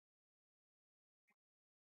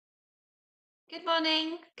Good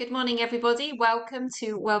morning. Good morning, everybody. Welcome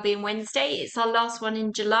to Wellbeing Wednesday. It's our last one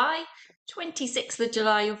in July, 26th of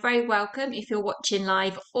July. You're very welcome if you're watching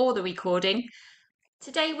live or the recording.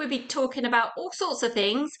 Today we'll be talking about all sorts of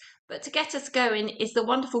things, but to get us going is the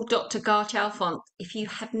wonderful Dr. Gar Chalfont. If you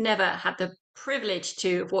have never had the privilege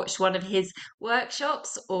to watch one of his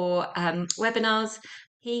workshops or webinars,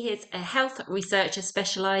 he is a health researcher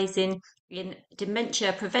specialising in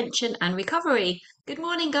dementia prevention and recovery. Good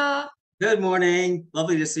morning, Gar. Good morning.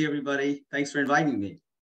 Lovely to see everybody. Thanks for inviting me.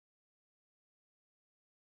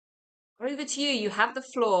 Over to you. You have the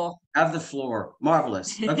floor. Have the floor.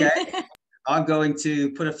 Marvelous. Okay. I'm going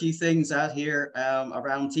to put a few things out here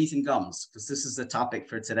around teeth and gums because this is the topic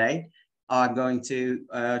for today. I'm going to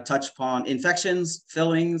touch upon infections,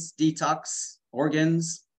 fillings, detox,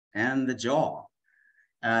 organs, and the jaw.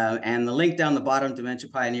 And the link down the bottom,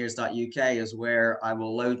 dementiapioneers.uk, is where I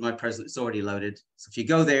will load my presentation. It's already loaded. So if you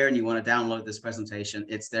go there and you want to download this presentation,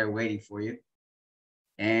 it's there waiting for you.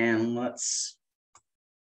 And let's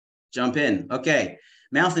jump in. Okay,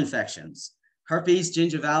 mouth infections, herpes,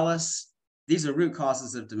 gingivalis. These are root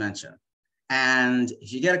causes of dementia. And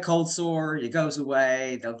if you get a cold sore, it goes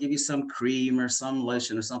away. They'll give you some cream or some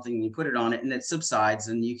lotion or something, and you put it on it and it subsides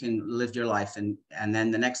and you can live your life. And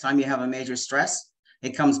then the next time you have a major stress,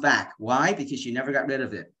 it comes back. Why? Because you never got rid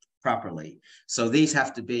of it properly. So these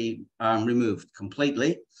have to be removed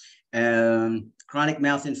completely. Chronic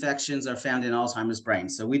mouth infections are found in Alzheimer's brain.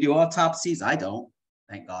 So we do autopsies. I don't,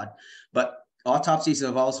 thank God. But autopsies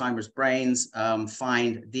of Alzheimer's brains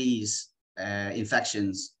find these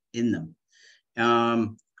infections in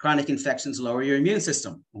them. Chronic infections lower your immune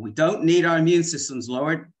system. We don't need our immune systems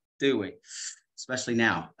lowered, do we? Especially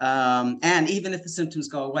now. And even if the symptoms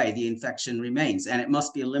go away, the infection remains and it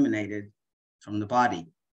must be eliminated from the body.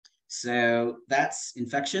 So that's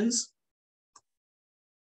infections.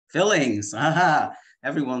 Fillings. Aha.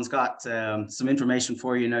 Everyone's got some information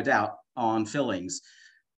for you, no doubt, on fillings.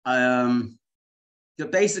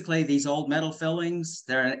 Basically, these old metal fillings,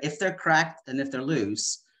 if they're cracked and if they're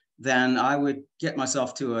loose, then I would get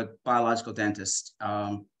myself to a biological dentist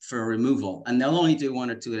for removal. And they'll only do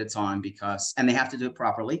one or two at a time and they have to do it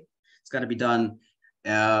properly. It's got to be done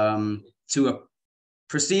to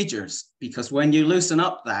procedures, because when you loosen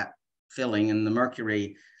up that filling and the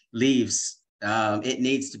mercury leaves, it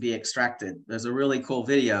needs to be extracted. There's a really cool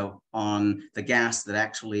video on the gas that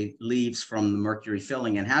actually leaves from the mercury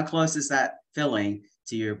filling and how close is that filling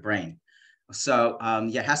to your brain. So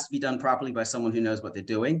yeah, it has to be done properly by someone who knows what they're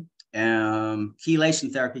doing.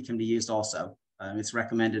 Chelation therapy can be used also. It's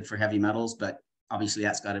recommended for heavy metals, but obviously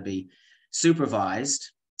that's got to be supervised.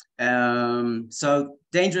 So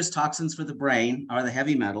dangerous toxins for the brain are the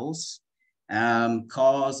heavy metals,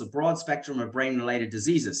 cause a broad spectrum of brain-related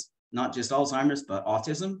diseases, not just Alzheimer's, but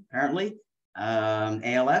autism, apparently,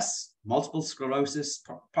 ALS, multiple sclerosis,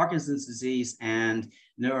 Parkinson's disease, and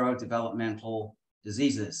neurodevelopmental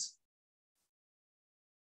diseases.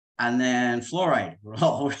 And then fluoride, we're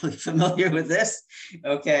all really familiar with this.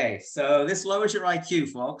 Okay, so this lowers your IQ,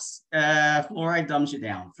 folks. Fluoride dumbs you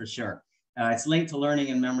down for sure. It's linked to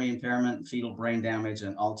learning and memory impairment, fetal brain damage,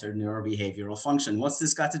 and altered neurobehavioral function. What's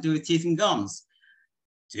this got to do with teeth and gums?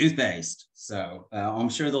 Toothpaste. So I'm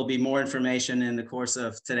sure there'll be more information in the course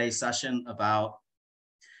of today's session about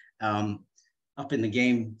upping the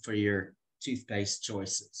game for your toothpaste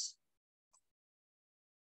choices.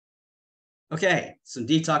 Okay, some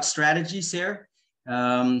detox strategies here.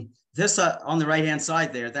 This on the right-hand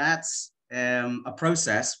side there, that's a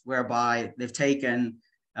process whereby they've taken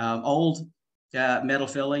old metal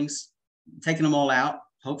fillings, taken them all out,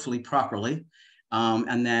 hopefully properly,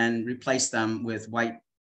 and then replaced them with white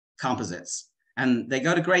composites. And they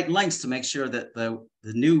go to great lengths to make sure that the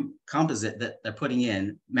new composite that they're putting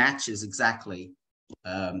in matches exactly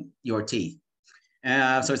your teeth.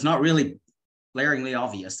 So it's not really glaringly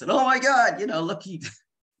obvious that, oh my God, look, it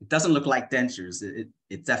doesn't look like dentures.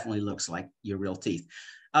 It definitely looks like your real teeth.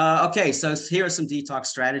 Okay, so here are some detox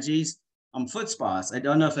strategies. Foot spas. I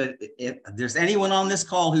don't know if there's anyone on this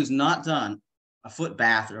call who's not done a foot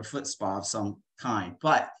bath or a foot spa of some kind,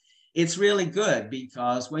 but it's really good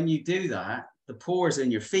because when you do that, the pores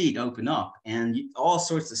in your feet open up and all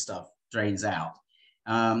sorts of stuff drains out.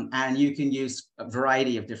 And you can use a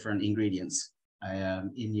variety of different ingredients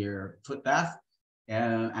in your foot bath.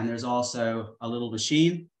 And there's also a little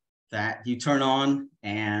machine that you turn on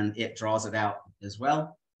and it draws it out as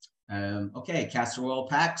well. Okay, castor oil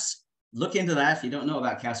packs. Look into that if you don't know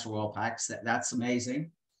about castor oil packs. That's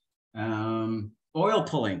amazing. Oil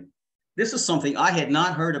pulling. This is something I had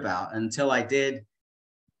not heard about until I did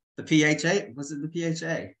the PHA. Was it the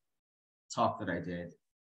PHA talk that I did?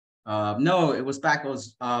 No, it was back. I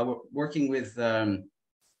was working with Deepak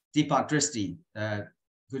Dristi,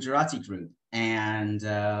 Gujarati group, and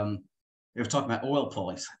they were talking about oil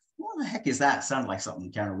pulling. Like, what the heck is that? Sounds like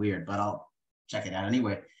something kind of weird, but I'll check it out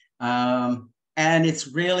anyway. And it's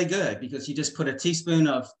really good because you just put a tablespoon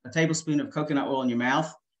of coconut oil in your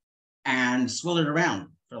mouth and swirl it around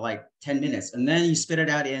for like 10 minutes. And then you spit it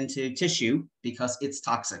out into tissue because it's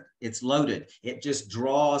toxic. It's loaded. It just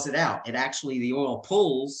draws it out. It actually, the oil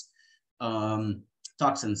pulls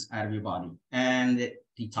toxins out of your body, and it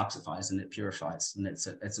detoxifies and it purifies. And it's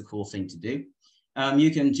a cool thing to do. You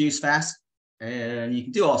can juice fast, and you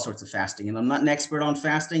can do all sorts of fasting. And I'm not an expert on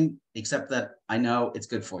fasting, except that I know it's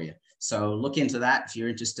good for you. So look into that if you're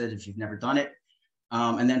interested, if you've never done it.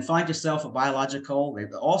 And then find yourself a biological,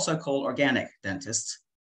 also called organic dentist,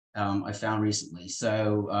 I found recently.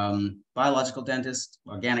 So biological dentist,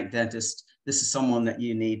 organic dentist, this is someone that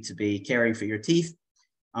you need to be caring for your teeth.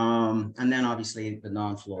 And then obviously the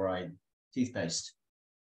non-fluoride toothpaste.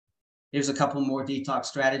 Here's a couple more detox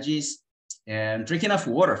strategies. And drink enough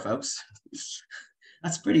water, folks.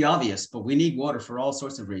 That's pretty obvious, but we need water for all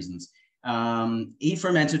sorts of reasons. Eat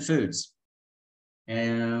fermented foods.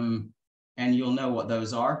 And you'll know what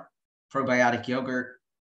those are: probiotic yogurt,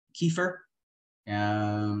 kefir,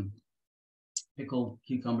 pickled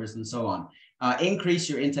cucumbers, and so on. Increase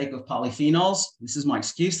your intake of polyphenols. This is my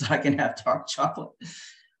excuse that I can have dark chocolate.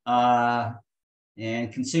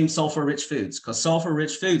 And consume sulfur-rich foods, because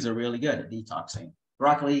sulfur-rich foods are really good at detoxing.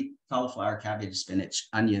 Broccoli, cauliflower, cabbage, spinach,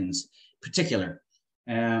 onions, particular.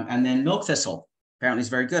 And then milk thistle. Apparently it's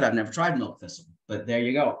very good. I've never tried milk thistle, but there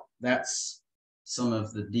you go. That's some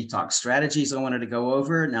of the detox strategies I wanted to go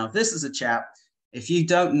over. Now, this is a chap, if you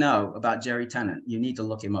don't know about Jerry Tennant, you need to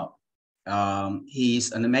look him up.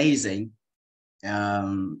 He's an amazing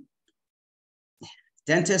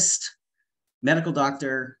dentist, medical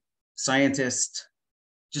doctor, scientist,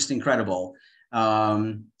 just incredible.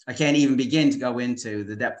 I can't even begin to go into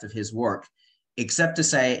the depth of his work, except to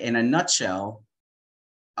say, in a nutshell,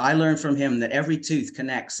 I learned from him that every tooth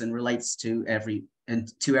connects and relates to every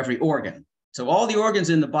organ. So all the organs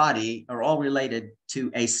in the body are all related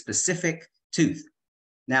to a specific tooth.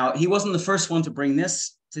 Now, he wasn't the first one to bring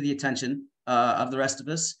this to the attention of the rest of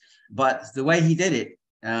us, but the way he did it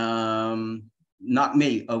knocked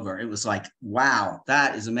me over. It was like, wow,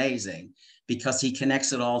 that is amazing, because he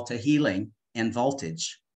connects it all to healing and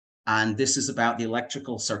voltage. And this is about the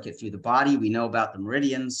electrical circuit through the body. We know about the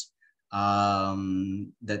meridians,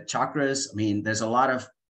 the chakras. I mean, there's a lot of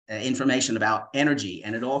information about energy,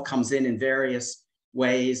 and it all comes in various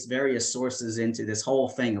ways, various sources into this whole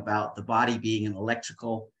thing about the body being an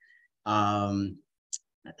electrical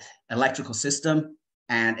system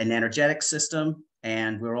and an energetic system.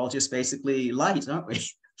 And we're all just basically light, aren't we?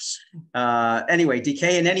 Anyway,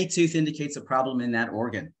 decay in any tooth indicates a problem in that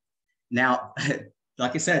organ. Now,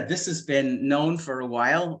 like I said, this has been known for a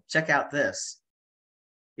while. Check out this.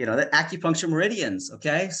 You know, the acupuncture meridians,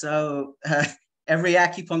 okay? So every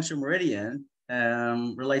acupuncture meridian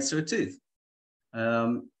relates to a tooth.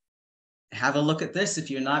 Have a look at this if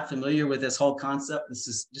you're not familiar with this whole concept. This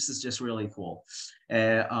is just really cool.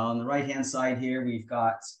 On the right-hand side here, we've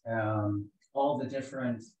got all the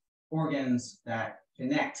different organs that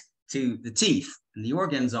connect to the teeth. And the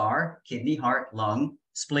organs are kidney, heart, lung,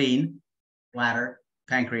 spleen, bladder,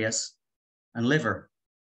 pancreas, and liver.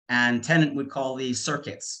 And Tennant would call these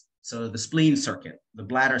circuits. So the spleen circuit, the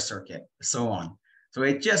bladder circuit, so on. So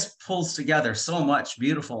it just pulls together so much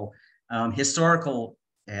beautiful historical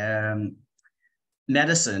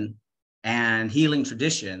medicine and healing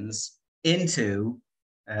traditions into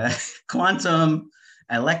quantum,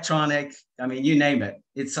 electronic, I mean, you name it.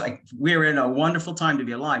 It's like we're in a wonderful time to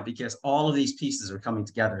be alive, because all of these pieces are coming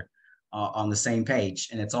together on the same page.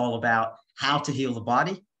 And it's all about how to heal the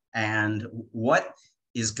body and what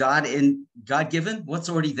is God-given, what's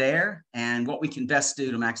already there, and what we can best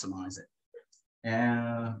do to maximize it.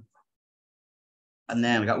 And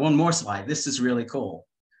then we got one more slide. This is really cool.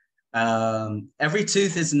 Every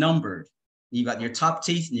tooth is numbered. You got your top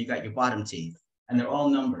teeth and you got your bottom teeth, and they're all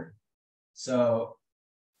numbered. So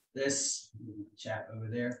this chap over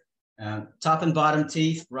there, top and bottom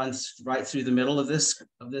teeth runs right through the middle of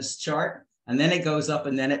this chart, and then it goes up,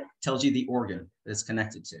 and then it tells you the organ that it's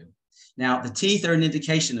connected to. Now, the teeth are an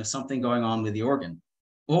indication of something going on with the organ,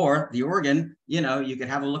 or the organ, you know, you could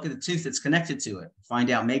have a look at the tooth that's connected to it, find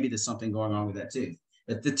out maybe there's something going on with that tooth.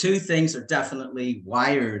 But the two things are definitely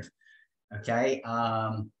wired, okay?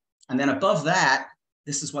 And then above that,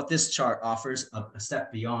 this is what this chart offers, a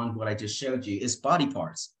step beyond what I just showed you, is body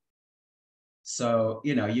parts. So,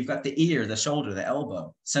 you know, you've got the ear, the shoulder, the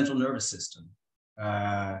elbow, central nervous system,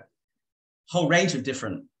 whole range of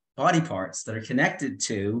different body parts that are connected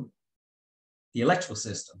to the electrical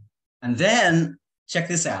system. And then check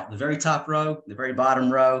this out, the very top row, the very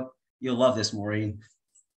bottom row. You'll love this, Maureen.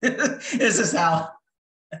 This is how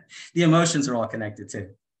the emotions are all connected to.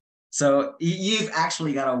 So you've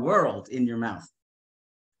actually got a world in your mouth.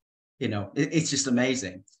 You know, it's just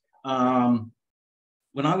amazing.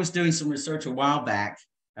 When I was doing some research a while back,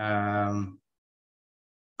 I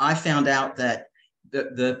found out that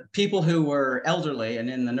the people who were elderly and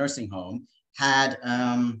in the nursing home had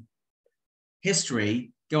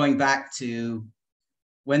history going back to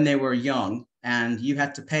when they were young, and you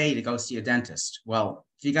had to pay to go see a dentist. Well,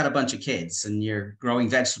 if you got a bunch of kids and you're growing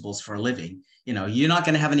vegetables for a living, you know, you're not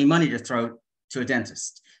going to have any money to throw to a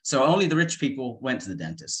dentist. So only the rich people went to the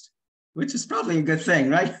dentist, which is probably a good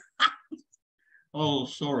thing, right? Oh,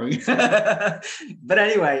 sorry. But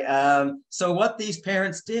anyway, so what these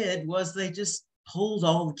parents did was they just pulled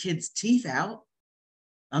all the kids' teeth out.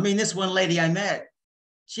 I mean, this one lady I met,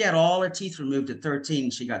 she had all her teeth removed at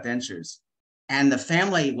 13. She got dentures. And the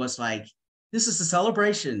family was like, this is a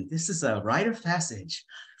celebration. This is a rite of passage.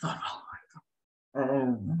 I thought,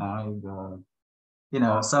 oh my God. You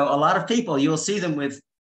know, so a lot of people, you'll see them with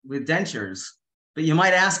dentures, but you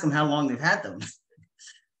might ask them how long they've had them.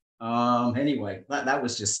 Anyway, that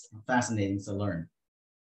was just fascinating to learn.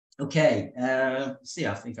 Okay, see,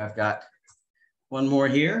 I think I've got one more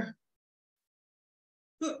here.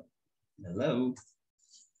 Hello.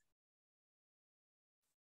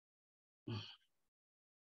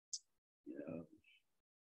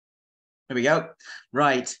 There we go.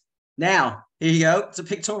 Right. Now, here you go. It's a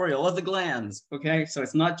pictorial of the glands. Okay, so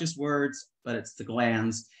it's not just words, but it's the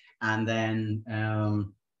glands. And then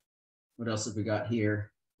what else have we got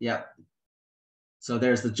here? Yeah. So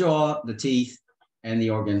there's the jaw, the teeth, and the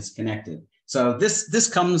organs connected. So this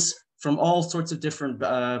comes from all sorts of different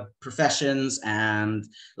professions and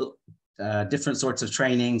different sorts of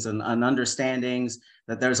trainings and understandings,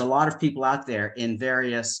 that there's a lot of people out there in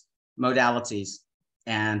various modalities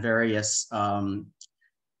and various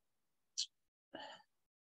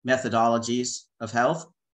methodologies of health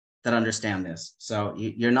that understand this. So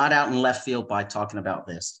you're not out in left field by talking about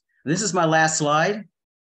this. This is my last slide.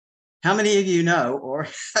 How many of you know or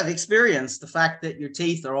have experienced the fact that your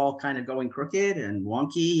teeth are all kind of going crooked and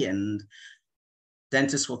wonky, and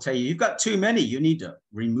dentists will tell you, you've got too many, you need to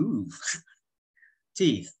remove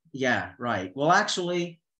teeth? Yeah, right. Well,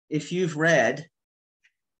 actually, if you've read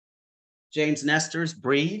James Nestor's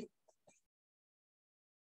Breathe,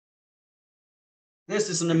 this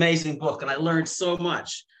is an amazing book, and I learned so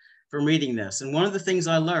much from reading this. And one of the things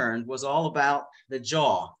I learned was all about the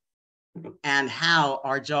jaw and how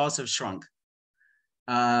our jaws have shrunk.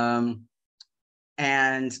 And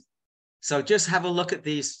so just have a look at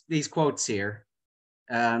these quotes here.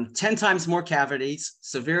 10 times more cavities,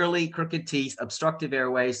 severely crooked teeth, obstructive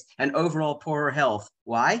airways, and overall poorer health.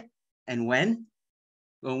 Why and when?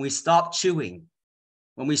 When we stopped chewing,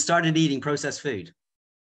 when we started eating processed food,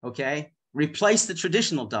 okay? Replace the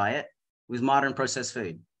traditional diet with modern processed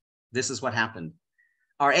food. This is what happened.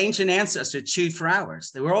 Our ancient ancestors chewed for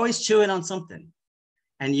hours. They were always chewing on something.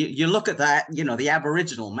 And you look at that, you know, the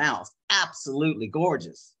Aboriginal mouth, absolutely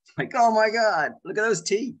gorgeous. Like, oh my God, look at those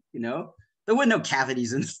teeth, you know? There were no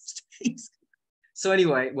cavities in those days. So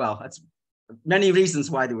anyway, well, that's many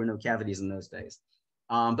reasons why there were no cavities in those days.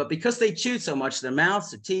 But because they chewed so much, their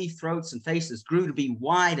mouths, their teeth, throats, and faces grew to be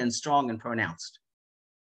wide and strong and pronounced.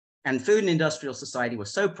 And food and industrial society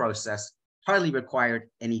was so processed, hardly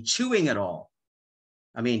required any chewing at all.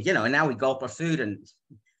 I mean, you know, and now we gulp our food, and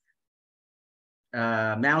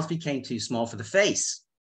mouths became too small for the face.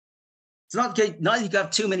 It's not you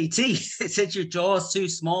got too many teeth. It's that your jaw is too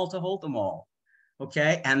small to hold them all.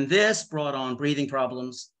 Okay, and this brought on breathing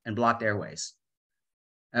problems and blocked airways.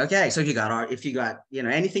 Okay, so if you got you know,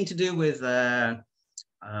 anything to do with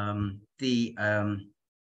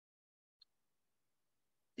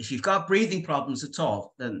if you've got breathing problems at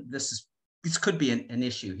all, then this could be an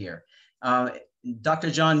issue here. Dr.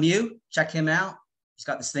 John Mew, check him out. He's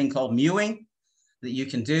got this thing called mewing that you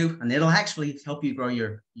can do, and it'll actually help you grow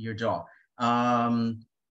your jaw. The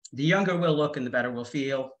younger we'll look and the better we'll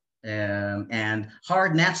feel. And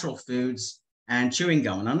hard natural foods and chewing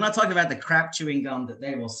gum. And I'm not talking about the crap chewing gum that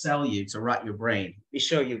they will sell you to rot your brain. Let me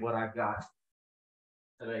show you what I've got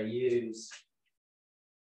that I use.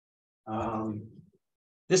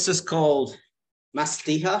 This is called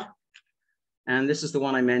Mastiha, and this is the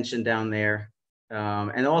one I mentioned down there.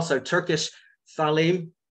 And also Turkish Thalim.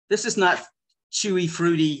 This is not chewy,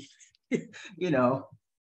 fruity, you know,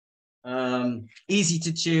 easy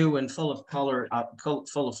to chew and full of color,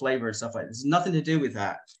 full of flavor and stuff like that. There's nothing to do with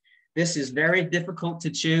that. This is very difficult to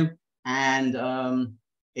chew, and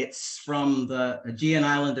it's from the Aegean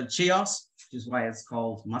island of Chios, which is why it's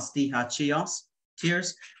called Mastiha Chios,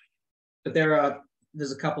 tears. But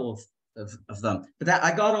there's a couple of them. But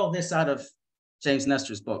I got all this out of James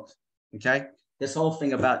Nestor's book, okay? This whole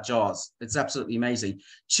thing about jaws, it's absolutely amazing.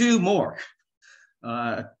 Chew more.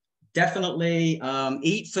 Definitely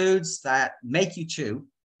eat foods that make you chew.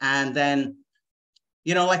 And then,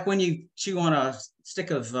 you know, like when you chew on a stick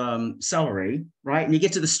of celery, right? And you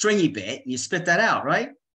get to the stringy bit and you spit that out, right?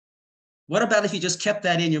 What about if you just kept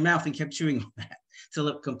that in your mouth and kept chewing on that till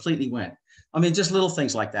it completely went? I mean, just little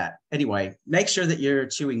things like that. Anyway, make sure that you're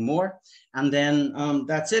chewing more. And then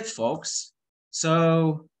that's it, folks.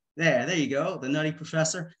 So there you go, the Nutty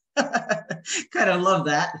Professor. Kind of love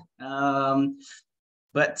that.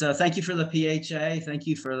 But thank you for the PHA. Thank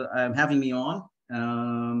you for having me on.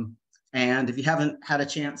 And if you haven't had a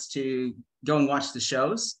chance to go and watch the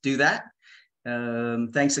shows, do that.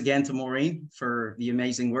 Thanks again to Maureen for the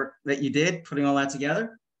amazing work that you did putting all that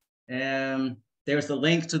together. There's the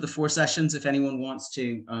link to the 4 sessions if anyone wants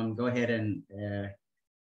to go ahead and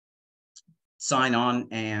sign on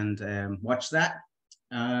and watch that.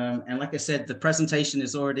 And like I said, the presentation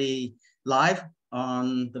is already live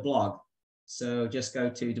on the blog. So just go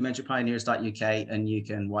to dementiapioneers.uk and you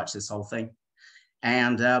can watch this whole thing.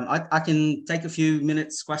 And I can take a few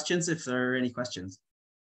minutes questions if there are any questions.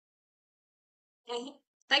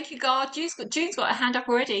 Thank you, Gar. June's got a hand up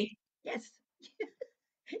already. Yes.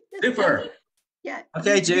 Super. Yeah.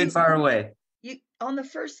 Okay, Jude, fire away. You on the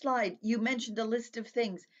first slide, you mentioned a list of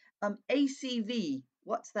things. ACV,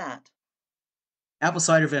 what's that? Apple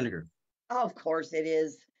cider vinegar. Oh, of course it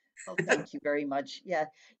is. Oh, thank you very much. Yeah.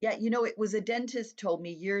 You know, it was a dentist told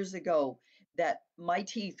me years ago that my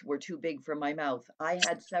teeth were too big for my mouth. I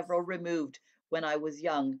had several removed when I was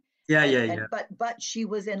young. Yeah. But she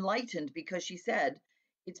was enlightened because she said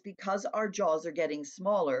it's because our jaws are getting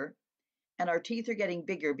smaller and our teeth are getting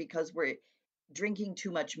bigger because we're drinking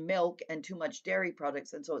too much milk and too much dairy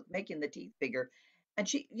products, and so it's making the teeth bigger. And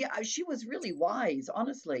she was really wise,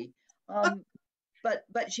 honestly.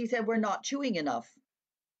 But she said we're not chewing enough.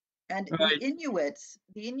 And Right. the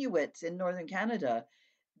Inuits in northern Canada,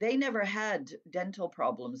 they never had dental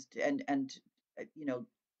problems and you know,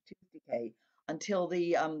 tooth decay until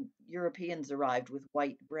the Europeans arrived with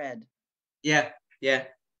white bread. Yeah.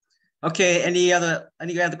 Okay. Any other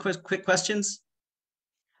quick questions?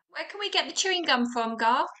 Where can we get the chewing gum from,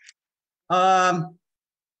 Gar? I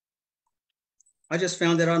just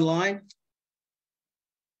found it online.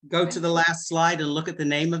 Go to the last slide and look at the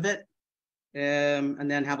name of it,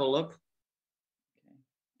 and then have a look.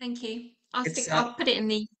 Thank you. I'll put it in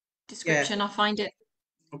the description. Yeah. I'll find it.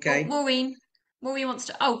 Okay. Oh, Maureen wants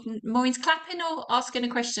to. Oh, Maureen's clapping or asking a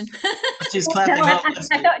question? She's clapping. No, I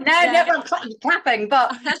thought, never clapping,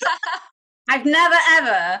 but I've never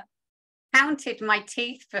ever counted my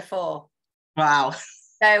teeth before. Wow.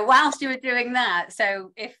 So whilst you were doing that,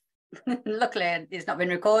 so if luckily it's not been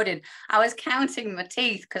recorded, I was counting my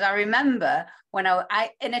teeth because I remember when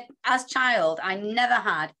as child, I never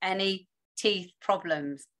had any teeth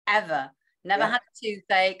problems ever. Never had a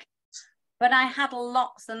toothache, but I had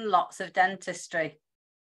lots and lots of dentistry.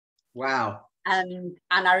 Wow. And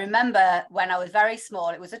I remember when I was very small,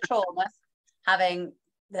 it was a trauma having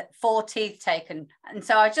 4 teeth taken. And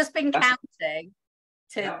so I've just been counting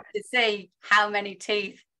to see how many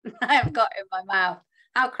teeth I've got in my mouth.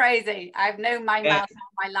 How crazy. I've known my mouth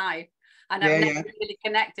all my life. And I've never really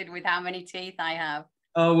connected with how many teeth I have.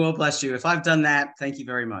 Oh, well, bless you. If I've done that, thank you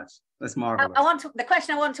very much. That's marvelous. The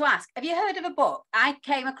question I want to ask, have you heard of a book? I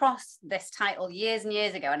came across this title years and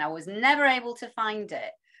years ago and I was never able to find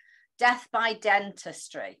it. Death by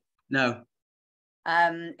Dentistry. No.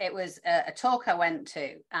 It was a talk I went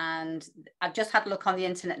to, and I've just had a look on the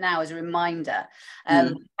internet now as a reminder.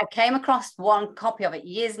 I came across one copy of it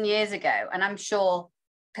years and years ago, and I'm sure,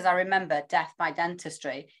 because I remember Death by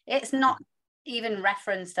Dentistry, it's not even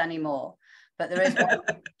referenced anymore, but there is one.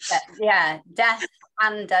 Death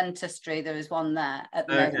and Dentistry, there is one there at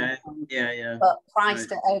the moment. Yeah. But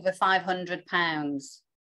priced at over £500.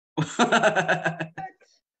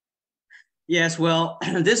 Yes, well,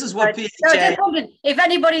 this is what PHA... So just wondered, if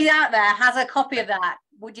anybody out there has a copy of that,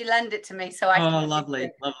 would you lend it to me so I can... Oh,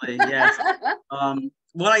 lovely, yes.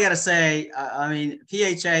 What I got to say, I mean,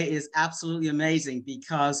 PHA is absolutely amazing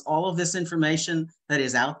because all of this information that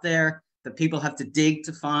is out there that people have to dig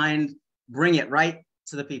to find, bring it right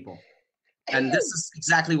to the people. And this is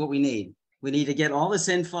exactly what we need. We need to get all this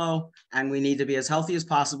info and we need to be as healthy as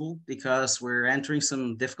possible because we're entering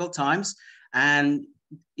some difficult times. And,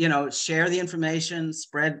 you know, share the information,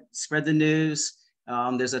 spread the news,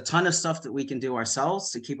 There's a ton of stuff that we can do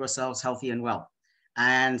ourselves to keep ourselves healthy and well.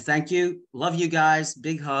 And thank you. Love you guys.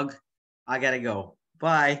 Big hug. I got to go.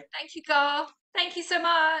 Bye. Thank you, Gar. Thank you so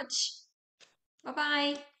much.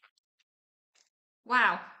 Bye-bye.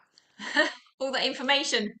 Wow. All that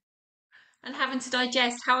information and having to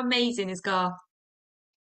digest. How amazing is Gar?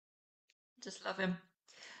 Just love him.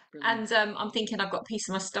 Brilliant. And I'm thinking I've got a piece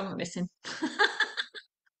of my stomach missing.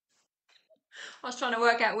 I was trying to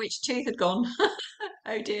work out which tooth had gone.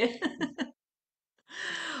 Oh dear.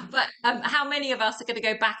 But how many of us are going to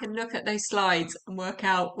go back and look at those slides and work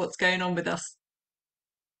out what's going on with us?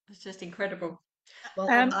 It's just incredible. Well,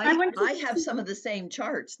 I have some of the same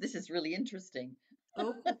charts. This is really interesting.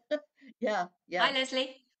 Oh, Yeah, hi yeah.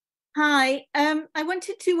 Leslie. Hi. I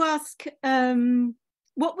wanted to ask,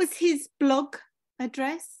 what was his blog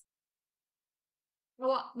address?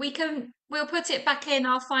 Well, we'll put it back in.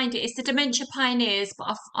 I'll find it. It's the Dementia Pioneers,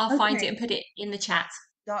 but I'll find it Okay. and put it in the chat.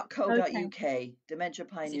 .co.uk, So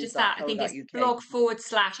just that. I think it's dementiapioneers.co.uk.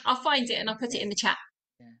 blog/. I'll find it and I'll put it in the chat.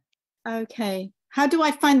 Yeah. Okay. How do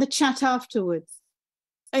I find the chat afterwards?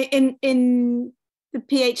 In the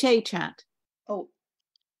PHA chat? Oh,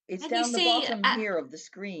 it's Can you down the see? bottom here of the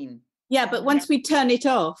screen. Yeah, but once we turn it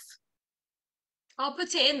off. I'll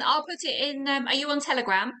put it in. I'll put it in. Are you on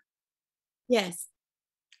Telegram? Yes.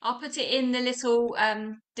 I'll put it in the little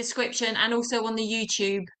description and also on the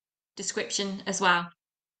YouTube description as well.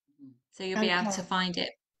 So you'll be able to find it.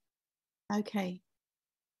 Okay.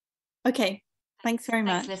 Okay. Thanks very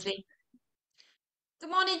much. Thanks, Leslie. Good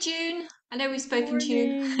morning, June. I know we've Good spoken to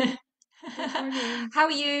you. morning. Good morning. How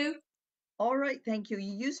are you? All right, thank you.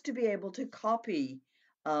 You used to be able to copy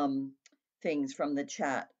things from the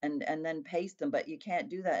chat and then paste them, but you can't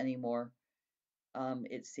do that anymore,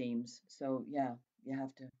 it seems. So yeah, you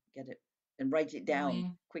have to get it and write it down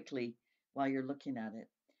Annoying. quickly while you're looking at it.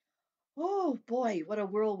 Oh boy, what a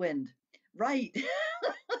whirlwind. Right.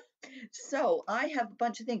 So I have a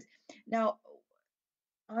bunch of things. Now,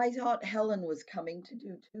 I thought Helen was coming to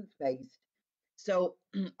do toothpaste. So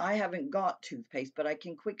I haven't got toothpaste, but I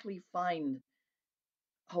can quickly find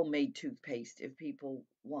homemade toothpaste if people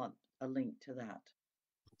want a link to that.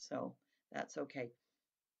 So that's okay.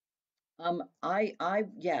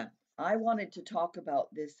 I wanted to talk about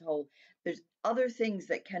this whole, there's other things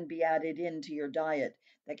that can be added into your diet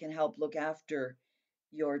that can help look after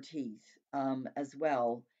your teeth as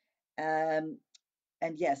well. Um,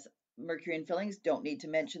 and yes, mercury in fillings, don't need to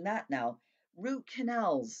mention that now. Root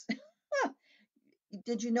canals.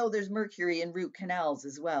 Did you know there's mercury in root canals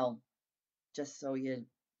as well? Just so you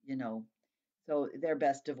know. So they're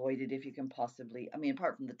best avoided if you can possibly, I mean,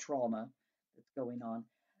 apart from the trauma that's going on.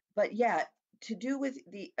 But yeah, to do with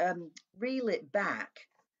the reel it back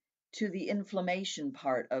to the inflammation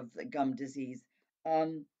part of the gum disease.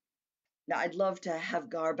 Now I'd love to have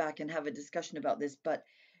Gar back and have a discussion about this, but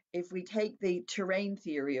if we take the terrain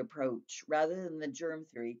theory approach rather than the germ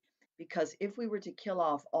theory, because if we were to kill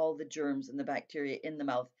off all the germs and the bacteria in the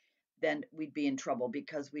mouth, then we'd be in trouble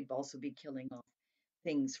because we'd also be killing off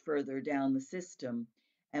things further down the system,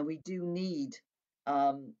 and we do need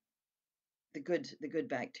the good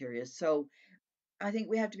bacteria. So I think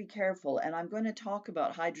we have to be careful, and I'm going to talk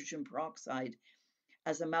about hydrogen peroxide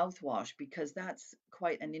as a mouthwash because that's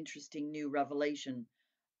quite an interesting new revelation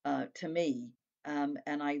to me. And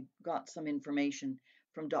I got some information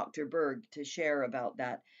from Dr. Berg to share about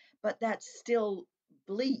that. But that's still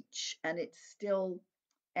bleach and it's still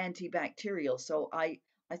antibacterial. So I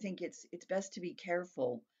think it's best to be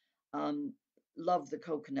careful. Um, love the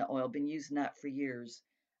coconut oil, been using that for years.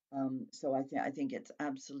 So I think it's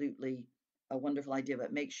absolutely a wonderful idea,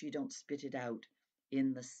 but make sure you don't spit it out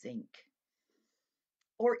in the sink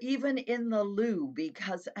or even in the loo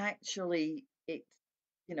because actually it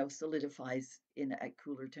solidifies in at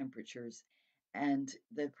cooler temperatures, and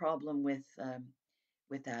the problem with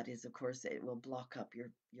that is of course it will block up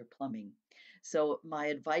your plumbing. So my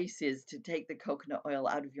advice is to take the coconut oil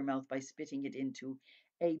out of your mouth by spitting it into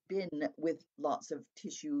a bin with lots of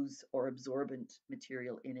tissues or absorbent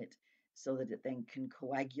material in it so that it then can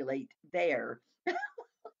coagulate there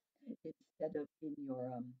instead of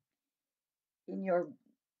in your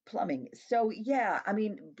plumbing. So yeah, I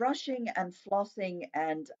mean, brushing and flossing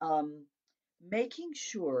and making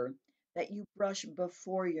sure that you brush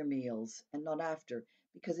before your meals and not after,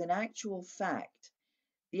 because in actual fact,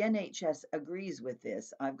 the NHS agrees with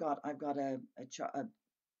this. I've got a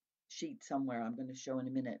sheet somewhere I'm going to show in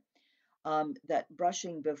a minute. That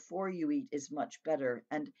brushing before you eat is much better.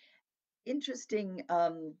 And interesting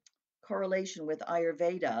correlation with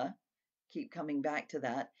Ayurveda, keep coming back to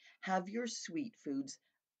that. Have your sweet foods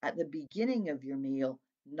at the beginning of your meal,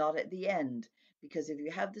 not at the end, because if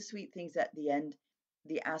you have the sweet things at the end,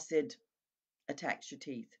 the acid attacks your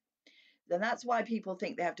teeth. Then that's why people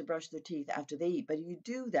think they have to brush their teeth after they eat. But if you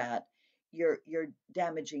do that, you're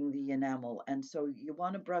damaging the enamel. And so you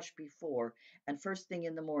want to brush before and first thing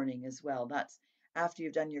in the morning as well. That's after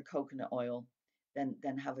you've done your coconut oil,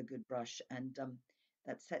 then have a good brush, and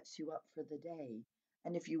that sets you up for the day.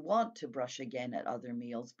 And if you want to brush again at other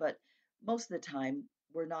meals, but most of the time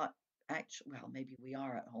we're not actually, well, maybe we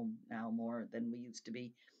are at home now more than we used to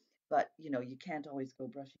be, but you can't always go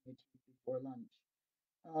brushing your teeth before lunch.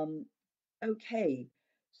 Um, okay,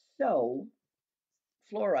 so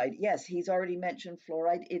fluoride, yes, he's already mentioned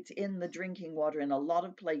fluoride. It's in the drinking water in a lot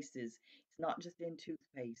of places. It's not just in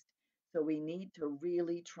toothpaste. So we need to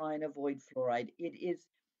really try and avoid fluoride. It is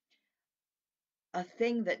a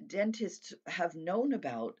thing that dentists have known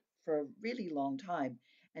about for a really long time,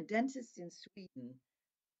 and dentists in Sweden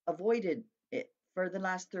avoided it for the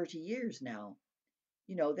last 30 years now.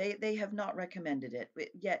 They have not recommended it, but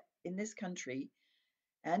yet in this country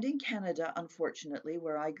and in Canada, unfortunately,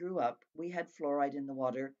 where I grew up, we had fluoride in the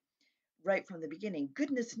water right from the beginning.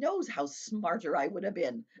 Goodness knows how smarter I would have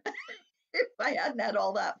been if I hadn't had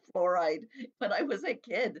all that fluoride when I was a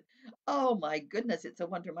kid. Oh my goodness, it's a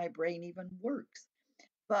wonder my brain even works.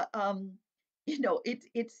 But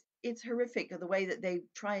it's horrific the way that they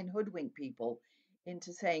try and hoodwink people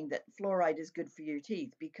into saying that fluoride is good for your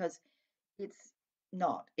teeth, because it's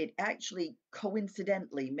not. It actually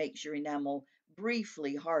coincidentally makes your enamel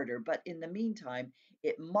briefly harder, but in the meantime,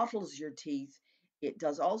 it mottles your teeth. It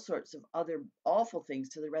does all sorts of other awful things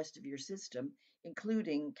to the rest of your system,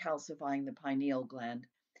 including calcifying the pineal gland.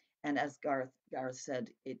 And as Garth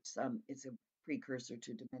said, it's a precursor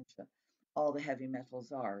to dementia. All the heavy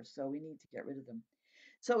metals are, so we need to get rid of them.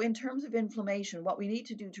 So in terms of inflammation, what we need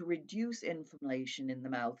to do to reduce inflammation in the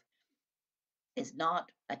mouth is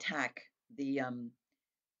not attack the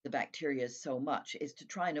bacteria so much, is to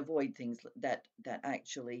try and avoid things that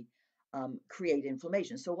actually create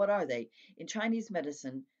inflammation. So what are they? In Chinese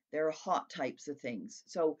medicine, there are hot types of things.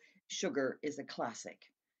 So sugar is a classic.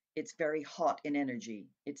 It's very hot in energy.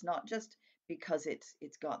 It's not just because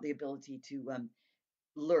it's got the ability to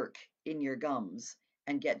lurk in your gums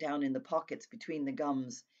and get down in the pockets between the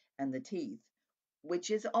gums and the teeth, which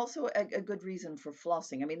is also a good reason for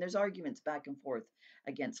flossing. I mean, there's arguments back and forth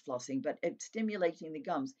against flossing, but stimulating the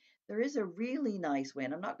gums, there is a really nice way,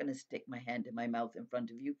 and I'm not going to stick my hand in my mouth in front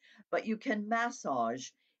of you, but you can massage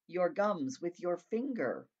your gums with your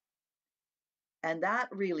finger. And that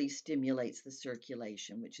really stimulates the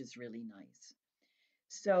circulation, which is really nice.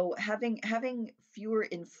 So having fewer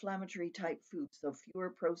inflammatory type foods, so fewer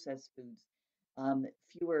processed foods,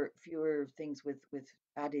 fewer things with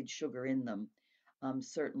added sugar in them,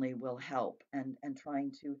 certainly will help. And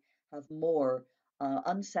trying to have more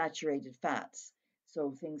unsaturated fats,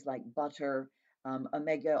 so things like butter,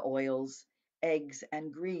 omega oils, eggs,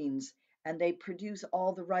 and greens. And they produce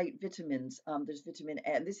all the right vitamins. There's vitamin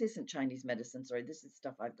A, and this isn't Chinese medicine, sorry, this is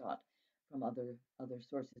stuff I've got from other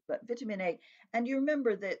sources. But vitamin A, and you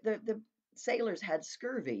remember that the sailors had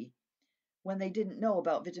scurvy when they didn't know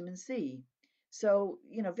about vitamin C. So,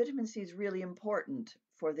 vitamin C is really important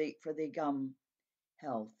for the gum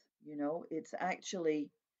health. It's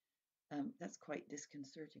actually that's quite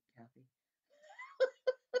disconcerting, Kathy.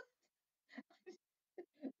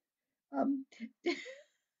 Um,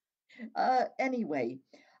 anyway,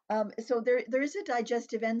 so there is a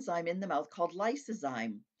digestive enzyme in the mouth called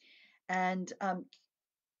lysozyme, and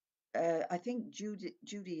I think Judith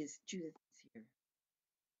is here.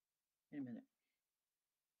 Wait a minute.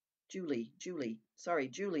 Julie,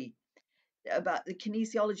 about the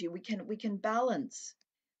kinesiology. We can balance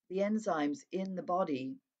the enzymes in the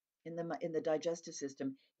body, in the digestive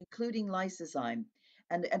system, including lysozyme,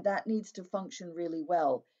 and that needs to function really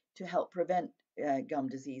well to help prevent gum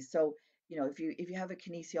disease. So if you have a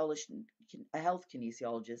health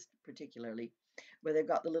kinesiologist particularly, where they've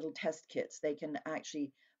got the little test kits, they can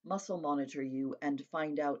actually muscle monitor you and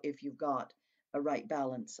find out if you've got a right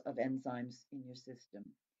balance of enzymes in your system.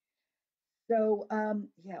 So,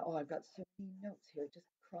 yeah, I've got so many notes here. Just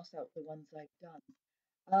cross out the ones I've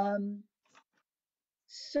done.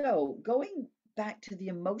 So going back to the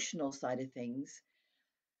emotional side of things,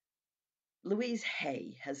 Louise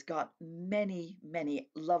Hay has got many, many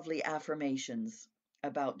lovely affirmations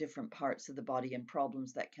about different parts of the body and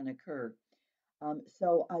problems that can occur.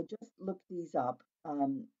 So I just looked these up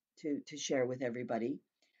to share with everybody.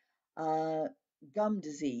 Gum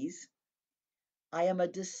disease. I am a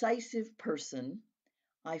decisive person.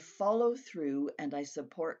 I follow through and I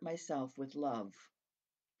support myself with love.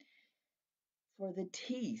 For the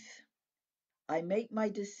teeth, I make my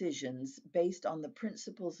decisions based on the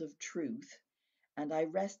principles of truth, and I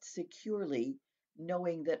rest securely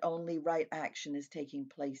knowing that only right action is taking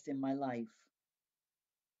place in my life.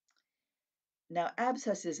 Now,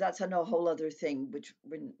 abscesses, that's a whole other thing, which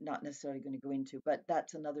we're not necessarily going to go into, but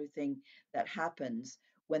that's another thing that happens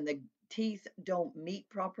when the teeth don't meet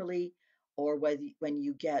properly, or when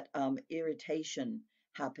you get irritation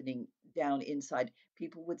happening down inside.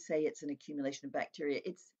 People would say it's an accumulation of bacteria.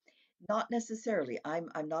 It's not necessarily. I'm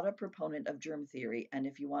not a proponent of germ theory, and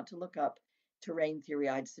if you want to look up terrain theory,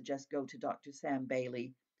 I'd suggest go to Dr. Sam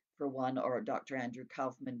Bailey for one, or Dr. Andrew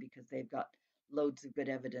Kaufman, because they've got loads of good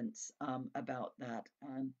evidence about that.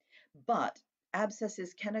 But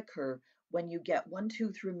abscesses can occur when you get one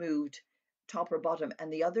tooth removed, top or bottom,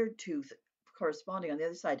 and the other tooth corresponding on the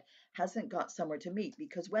other side hasn't got somewhere to meet,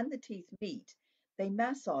 because when the teeth meet, they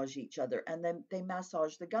massage each other and then they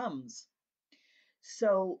massage the gums.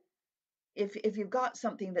 So if you've got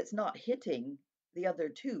something that's not hitting the other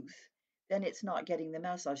tooth, then it's not getting the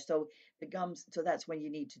massage. So the gums, so that's when you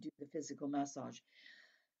need to do the physical massage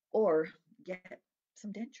or get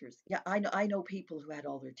some dentures. Yeah, I know people who had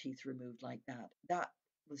all their teeth removed like that. That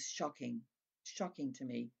was shocking to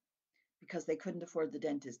me, because they couldn't afford the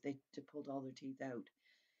dentist. They pulled all their teeth out.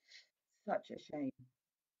 Such a shame.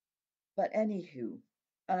 But anywho,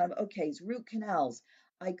 okay, so root canals.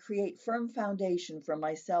 I create firm foundation for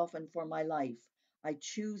myself and for my life. I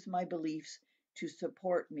choose my beliefs to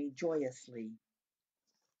support me joyously.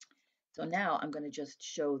 So now I'm going to just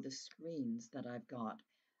show the screens that I've got.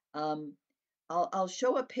 I'll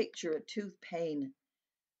show a picture, a tooth pain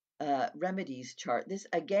remedies chart. This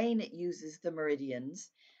again, it uses the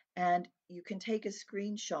meridians, and you can take a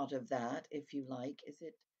screenshot of that if you like. Is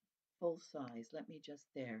it full size? Let me just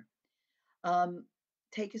there.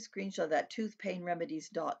 Take a screenshot of that,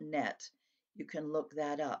 toothpainremedies.net. You can look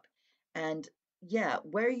that up. And yeah,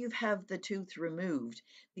 where you have the tooth removed,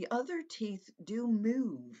 the other teeth do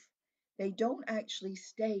move. They don't actually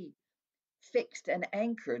stay fixed and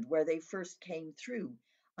anchored where they first came through.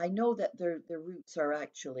 I know that their roots are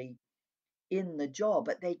actually in the jaw,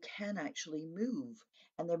 but they can actually move,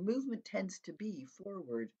 and their movement tends to be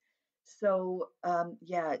forward. So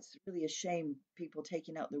yeah, it's really a shame people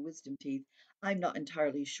taking out their wisdom teeth. I'm not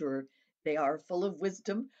entirely sure they are full of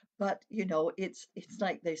wisdom, but you know, it's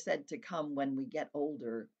like they said to come when we get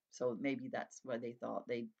older. So maybe that's why they thought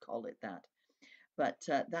they'd call it that. But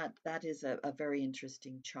that is a very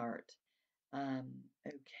interesting chart.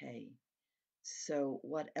 Okay, so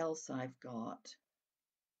what else I've got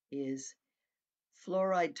is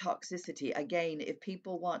fluoride toxicity. Again, if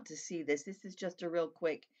people want to see this, this is just a real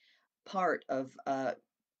quick part of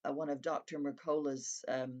one of Dr. Mercola's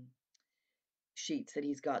sheets that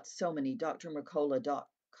he's got. So many,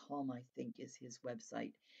 drmercola.com, I think is his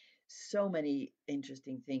website. So many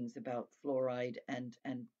interesting things about fluoride and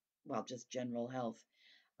well, just general health.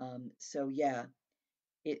 So yeah,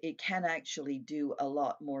 it can actually do a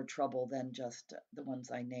lot more trouble than just the ones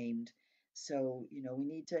I named. So, you know, we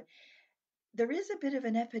need to, there is a bit of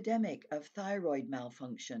an epidemic of thyroid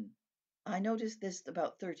malfunction. I noticed this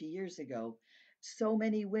about 30 years ago. So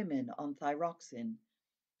many women on thyroxine,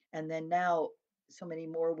 and then now so many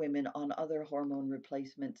more women on other hormone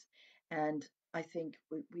replacements. And I think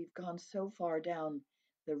we've gone so far down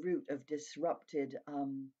the route of disrupted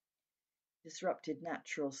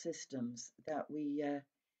natural systems that we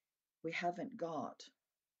haven't got.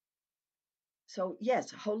 So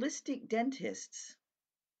yes, holistic dentists.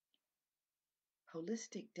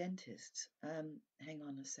 Hang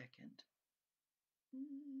on a second.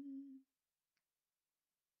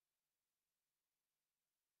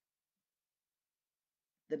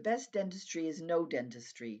 The best dentistry is no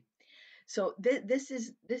dentistry. So this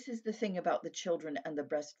is the thing about the children and the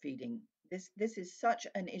breastfeeding. This is such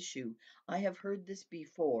an issue. I have heard this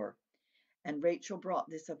before, and Rachel brought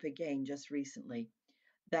this up again just recently,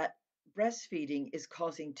 that breastfeeding is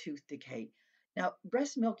causing tooth decay. Now,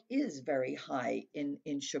 breast milk is very high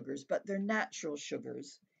in sugars, but they're natural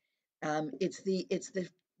sugars. It's the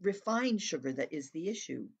refined sugar that is the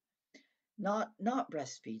issue, not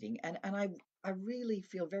breastfeeding. And I really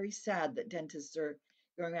feel very sad that dentists are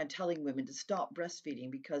going around telling women to stop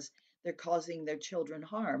breastfeeding because they're causing their children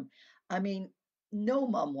harm. I mean, no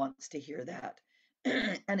mom wants to hear that.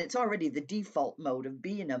 And it's already the default mode of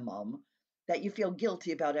being a mom that you feel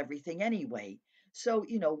guilty about everything anyway. So,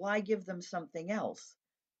 you know, why give them something else?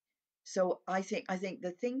 So I think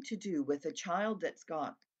the thing to do with a child that's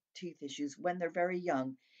got teeth issues when they're very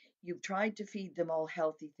young, you've tried to feed them all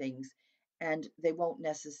healthy things and they won't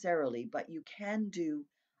necessarily, but you can do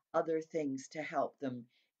other things to help them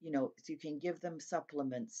so you can give them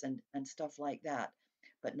supplements and stuff like that,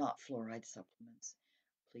 but not fluoride supplements,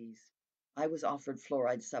 please. I was offered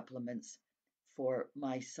fluoride supplements for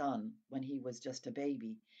my son when he was just a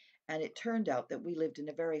baby, and it turned out that we lived in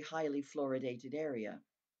a very highly fluoridated area.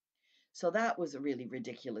 So that was a really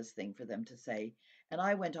ridiculous thing for them to say. And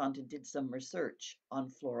I went on to did some research on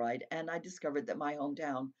fluoride, and I discovered that my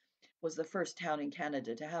hometown was the first town in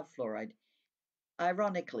Canada to have fluoride.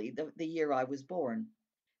 Ironically, the year I was born.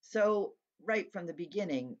 So right from the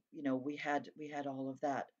beginning, we had all of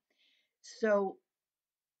that. So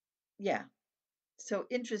yeah, so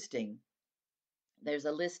interesting. There's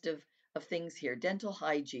a list of things here: dental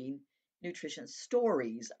hygiene, nutrition,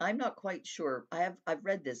 stories. I'm not quite sure. I've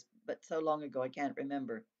read this, but so long ago I can't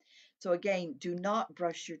remember. So again, do not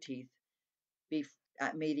brush your teeth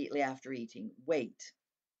immediately after eating. Wait.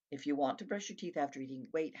 If you want to brush your teeth after eating,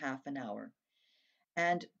 wait half an hour.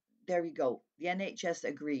 And there you go. The NHS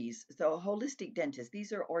agrees. So holistic dentists,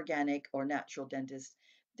 these are organic or natural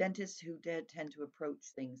dentists who tend to approach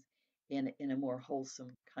things in a more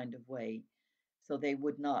wholesome kind of way. So they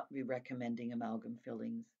would not be recommending amalgam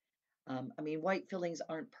fillings. I mean, white fillings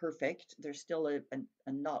aren't perfect. They're still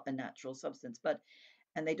not a natural substance,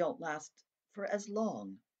 and they don't last for as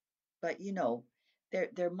long. But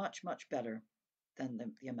they're much, much better than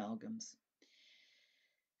the amalgams.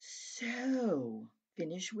 So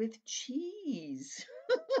finish with cheese.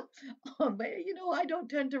 I don't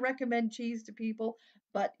tend to recommend cheese to people,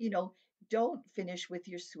 but don't finish with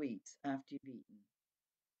your sweets after you've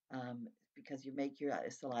eaten, because you make your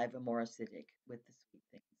saliva more acidic with the sweet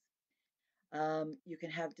things. You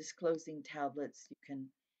can have disclosing tablets.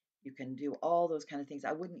 You can do all those kind of things.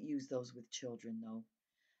 I wouldn't use those with children though.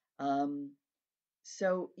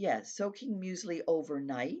 So yeah, soaking muesli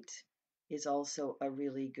overnight is also a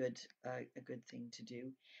really good thing to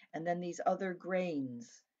do. And then these other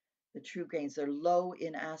grains, the true grains, they're low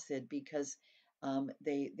in acid because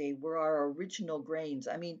they were our original grains.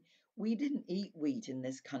 I mean, we didn't eat wheat in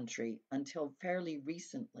this country until fairly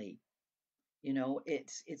recently.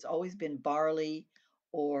 It's always been barley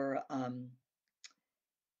or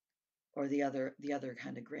the other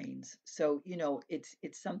kind of grains. So it's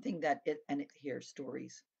something that here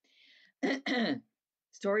stories.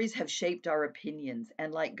 Stories have shaped our opinions,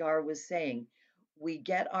 and like Gar was saying, we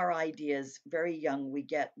get our ideas very young. We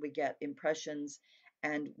get impressions,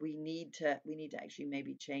 and we need to actually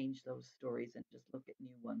maybe change those stories and just look at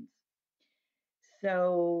new ones.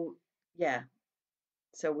 So yeah,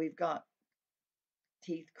 so we've got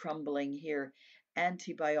teeth crumbling here.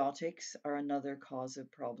 Antibiotics are another cause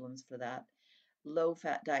of problems for that. Low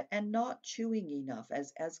fat diet and not chewing enough,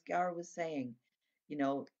 as Gar was saying.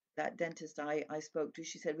 That dentist I spoke to,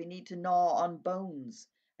 she said we need to gnaw on bones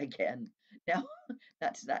again. Now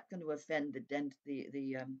that's not going to offend the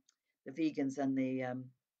vegans and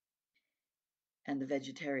the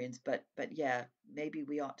vegetarians, but yeah, maybe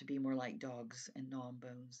we ought to be more like dogs and gnaw on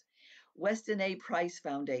bones. Weston A. Price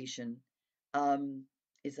Foundation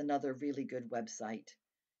is another really good website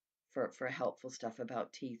for helpful stuff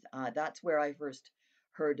about teeth. That's where I first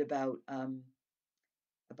heard about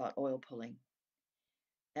oil pulling.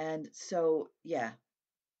 And so yeah,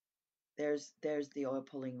 there's the oil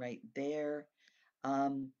pulling right there.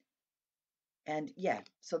 And yeah,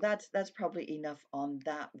 so that's probably enough on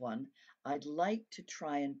that one. I'd like to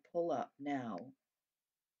try and pull up now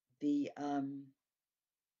the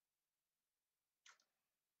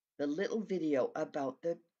little video about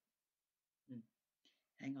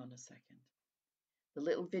hang on a second. The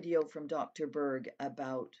little video from Dr. Berg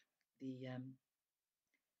about the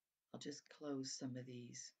I'll just close some of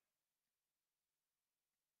these.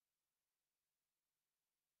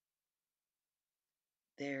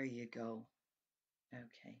 There you go.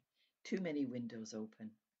 Okay. Too many windows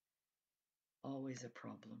open. Always a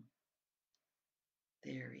problem.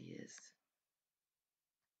 There he is.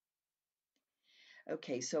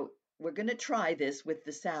 Okay, so we're going to try this with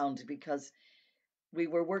the sound because we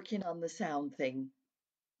were working on the sound thing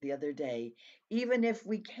the other day. Even if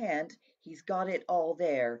we can't, he's got it all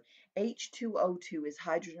there. H2O2 is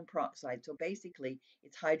hydrogen peroxide. So basically,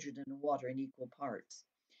 it's hydrogen and water in equal parts.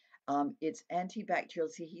 It's antibacterial.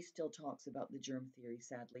 See, he still talks about the germ theory,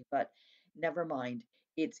 sadly, but never mind.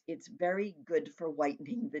 It's very good for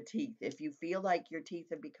whitening the teeth. If you feel like your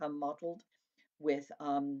teeth have become mottled with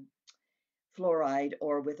fluoride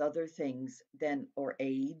or with other things, then or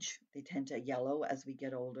age, they tend to yellow as we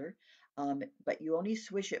get older. But you only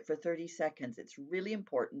swish it for 30 seconds. It's really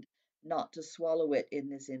important not to swallow it in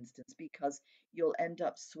this instance because you'll end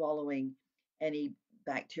up swallowing any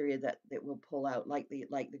bacteria that will pull out, like the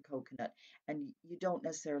coconut, and you don't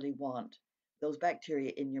necessarily want those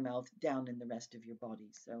bacteria in your mouth down in the rest of your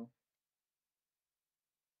body. So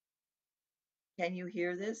can you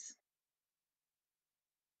hear this?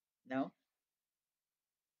 No?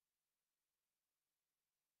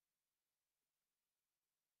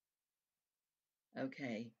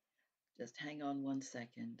 Okay, just hang on 1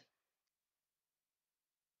 second.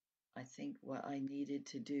 I think what I needed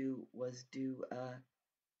to do was do a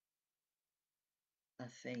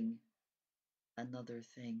thing, another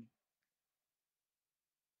thing.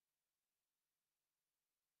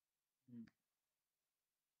 Hmm.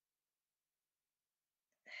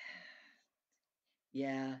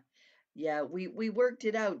 Yeah, yeah, we worked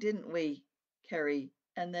it out, didn't we, Kerry?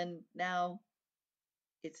 And then now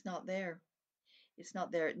it's not there. It's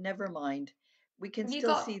not there. Never mind. We can Have you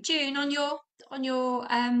still got see. June on your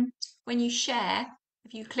when you share?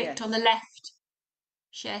 Have you clicked on the Yes. left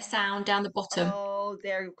share sound down the bottom? Oh,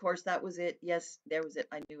 there, of course, that was it. Yes, there was it.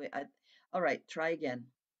 I knew it. All right, try again.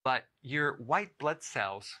 But your white blood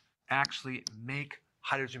cells actually make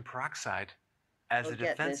hydrogen peroxide as We'll a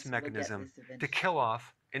get defense this. We'll get mechanism this to eventually. kill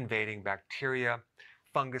off invading bacteria,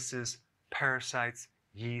 funguses, parasites,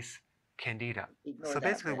 yeast, candida. Ignore So that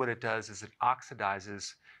basically bit. what it does is it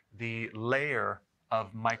oxidizes the layer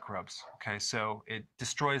of microbes. Okay, so it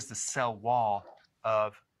destroys the cell wall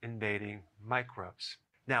of invading microbes.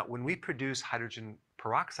 Now, when we produce hydrogen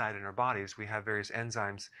peroxide in our bodies, we have various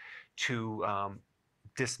enzymes to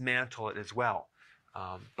dismantle it as well.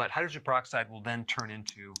 But hydrogen peroxide will then turn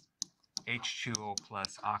into H2O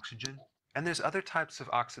plus oxygen. And there's other types of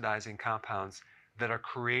oxidizing compounds that are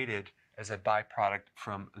created as a byproduct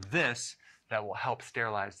from this that will help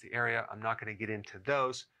sterilize the area. I'm not going to get into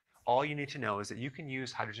those. All you need to know is that you can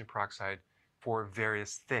use hydrogen peroxide for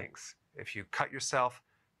various things. If you cut yourself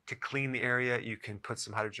to clean the area, you can put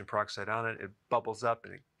some hydrogen peroxide on it. It bubbles up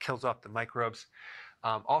and it kills off the microbes.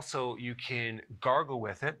 Also, you can gargle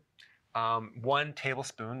with it. 1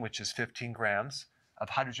 tablespoon, which is 15 grams of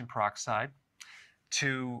hydrogen peroxide,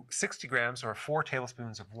 to 60 grams or 4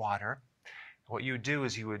 tablespoons of water. What you would do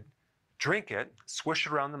is you would drink it, swish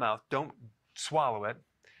it around the mouth, don't swallow it,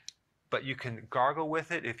 but you can gargle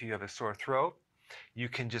with it if you have a sore throat. You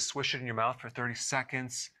can just swish it in your mouth for 30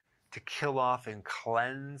 seconds to kill off and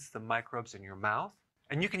cleanse the microbes in your mouth.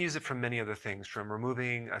 And you can use it for many other things, from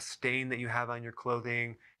removing a stain that you have on your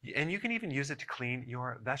clothing, and you can even use it to clean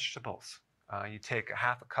your vegetables. You take a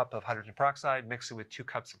half a cup of hydrogen peroxide, mix it with 2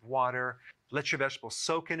 cups of water, let your vegetables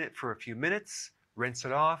soak in it for a few minutes, rinse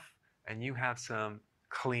it off, and you have some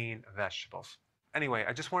clean vegetables. Anyway,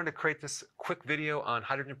 I just wanted to create this quick video on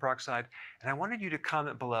hydrogen peroxide, and I wanted you to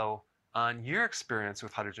comment below on your experience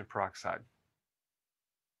with hydrogen peroxide.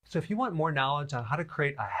 So if you want more knowledge on how to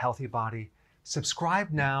create a healthy body,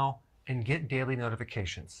 subscribe now and get daily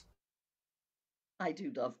notifications. I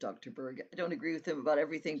do love Dr. Berg. I don't agree with him about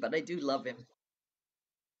everything, but I do love him.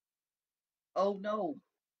 Oh no,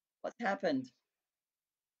 what's happened?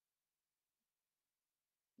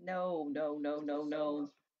 No, no, no, no,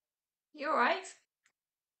 no. You all right?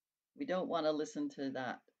 We don't want to listen to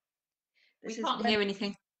that. We This is can't hear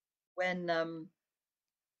anything.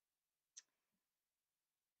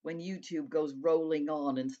 when YouTube goes rolling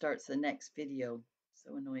on and starts the next video.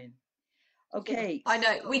 So annoying. Okay, I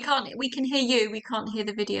know. We can't. We can hear you. We can't hear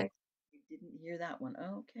the video. you didn't hear that one.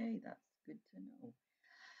 Okay, that's good to know.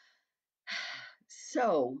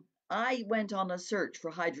 So I went on a search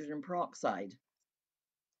for hydrogen peroxide.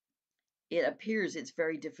 It appears it's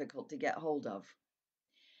very difficult to get hold of.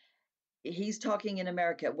 He's talking in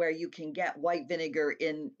America, where you can get white vinegar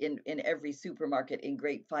in every supermarket in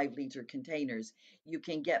great 5-liter containers. You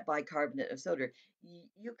can get bicarbonate of soda.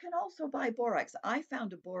 You can also buy borax. I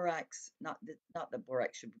found a borax, not that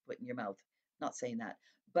borax should be put in your mouth, not saying that,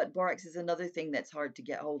 but borax is another thing that's hard to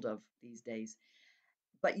get hold of these days.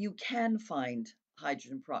 But you can find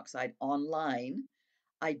hydrogen peroxide online.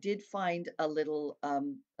 I did find a little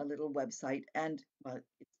website, and well,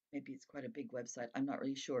 maybe it's quite a big website. I'm not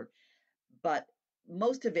really sure, but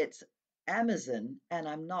most of it's Amazon, and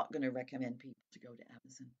I'm not going to recommend people to go to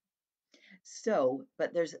Amazon. So,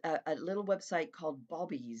 but there's a little website called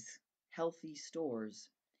Bobby's Healthy Stores,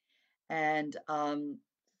 and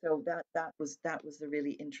so that was the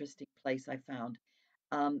really interesting place I found.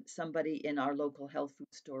 Somebody in our local health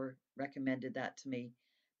food store recommended that to me,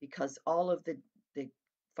 because all of the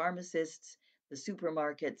pharmacists, the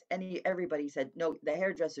supermarkets, everybody said, no, the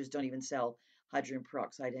hairdressers don't even sell hydrogen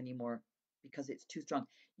peroxide anymore because it's too strong.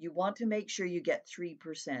 You want to make sure you get 3%.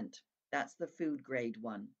 That's the food grade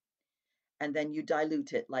one. And then you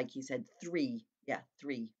dilute it, like he said, 3. Yeah,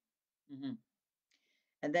 3.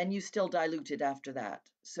 And then you still dilute it after that.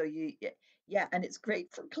 So you Yeah, and it's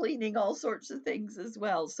great for cleaning all sorts of things as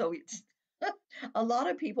well. So it's a lot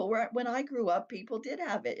of people were when I grew up, people did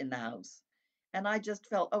have it in the house. And I just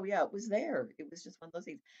felt, oh yeah, it was there. It was just one of those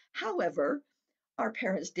things. However, our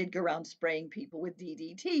parents did go around spraying people with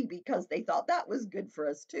DDT because they thought that was good for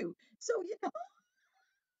us too. So,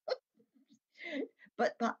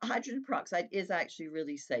 but hydrogen peroxide is actually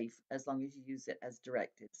really safe as long as you use it as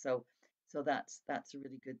directed. So that's a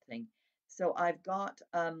really good thing. So I've got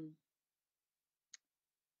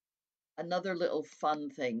another little fun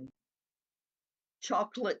thing.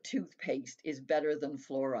 Chocolate toothpaste is better than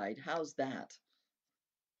fluoride. How's that?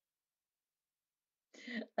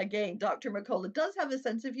 Again, Dr. McCullough does have a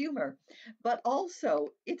sense of humor, but also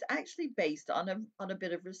it's actually based on a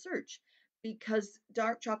bit of research because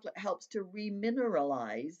dark chocolate helps to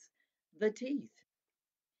remineralize the teeth.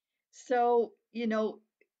 So,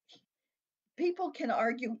 people can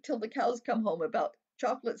argue till the cows come home about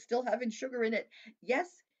chocolate still having sugar in it. Yes,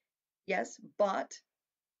 yes, but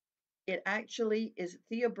it actually is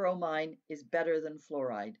theobromine is better than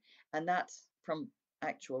fluoride, and that's from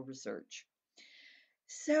actual research.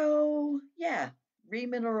 So, yeah,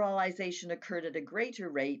 remineralization occurred at a greater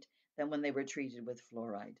rate than when they were treated with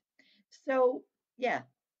fluoride. So, yeah,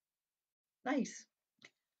 nice.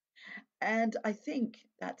 And I think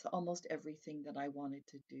that's almost everything that I wanted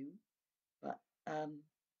to do. But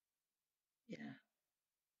yeah.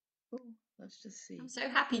 Oh, let's just see. I'm so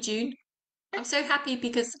happy, June. I'm so happy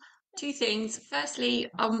because two things. Firstly,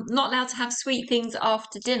 I'm not allowed to have sweet things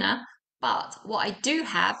after dinner, but what I do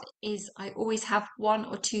have is I always have 1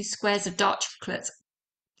 or 2 squares of dark chocolate.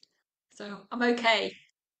 So I'm okay.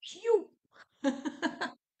 Phew.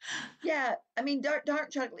 Yeah, I mean, dark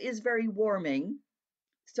chocolate is very warming.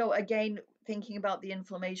 So again, thinking about the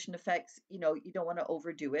inflammation effects, you don't want to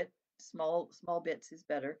overdo it. Small bits is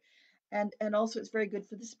better. And also it's very good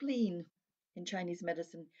for the spleen in Chinese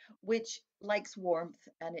medicine, which likes warmth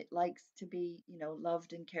and it likes to be,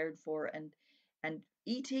 loved and cared for and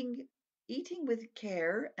eating with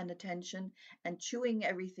care and attention and chewing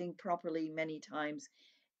everything properly many times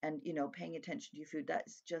and paying attention to your food.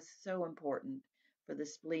 That's just so important for the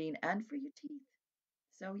spleen and for your teeth.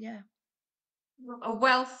 So yeah. A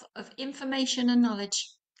wealth of information and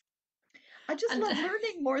knowledge. I just And love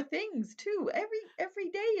learning more things too. Every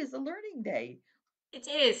day is a learning day. it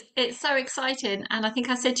is. It's so exciting. And I think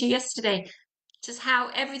I said to you yesterday, just how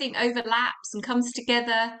everything overlaps and comes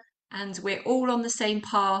together and we're all on the same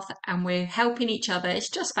path and we're helping each other. It's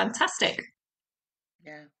just fantastic.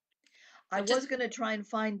 Yeah. I But was just going to try and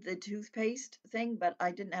find the toothpaste thing, but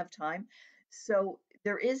I didn't have time. So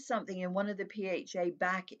there is something in one of the PHA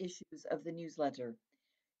back issues of the newsletter.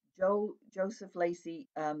 Joseph Lacey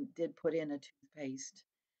did put in a toothpaste,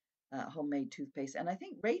 homemade toothpaste, and I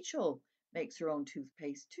think Rachel makes her own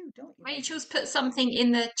toothpaste too, don't you, Rachel? Rachel's put something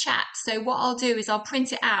in the chat. So what I'll do is I'll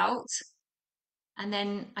print it out and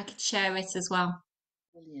then I could share it as well.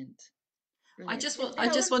 Brilliant, I brilliant. just Didn't want,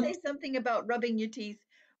 I just Helen want, say something about rubbing your teeth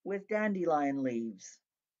with dandelion leaves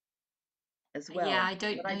as yeah, well? I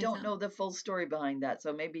don't But I know don't that. know the full story behind that,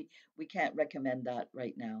 so maybe we can't recommend that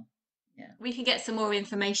right now. Yeah. We can get some more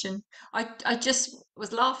information. I just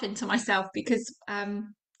was laughing to myself because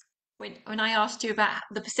when I asked you about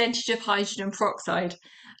the percentage of hydrogen peroxide,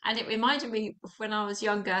 and it reminded me of when I was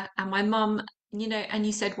younger and my mum, and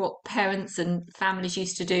you said what parents and families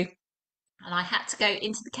used to do. And I had to go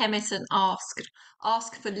into the chemist and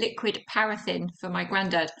ask for liquid paraffin for my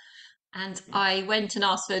granddad. And I went and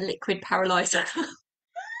asked for liquid paralyzer.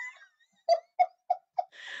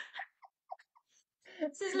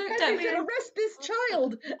 Just looked at Henry me said, and arrest this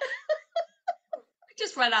child. I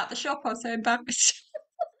just ran out the shop. I was so embarrassed.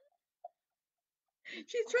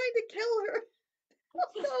 She's trying to kill her.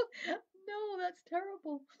 Oh, no, no, that's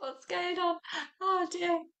terrible. What's going on? Oh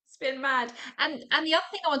dear, it's been mad. And the other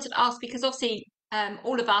thing I wanted to ask, because obviously,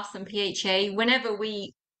 all of us in PHA, whenever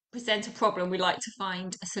we present a problem, we like to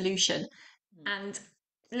find a solution. Hmm. And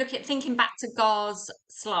thinking back to Gar's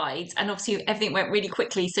slides, and obviously everything went really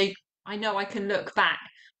quickly, so I know I can look back.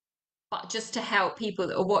 But just to help people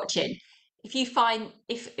that are watching,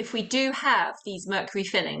 if we do have these mercury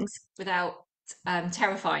fillings without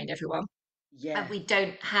terrifying everyone, and Yeah, we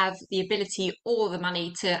don't have the ability or the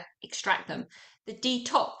money to extract them. The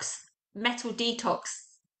metal detox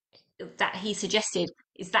that he suggested,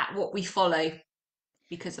 is that what we follow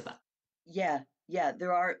because of that? yeah.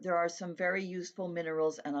 There are some very useful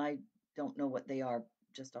minerals, and I don't know what they are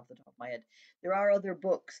just off the top of my head. There are other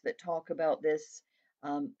books that talk about this.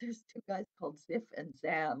 There's two guys called Ziff and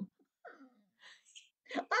Zam.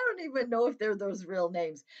 I don't even know if they're those real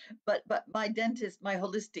names, but my dentist, my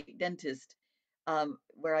holistic dentist,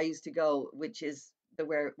 where I used to go, which is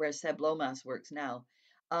where Seb Lomas works now.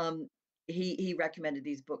 Um, he recommended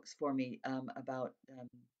these books for me about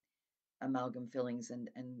amalgam fillings and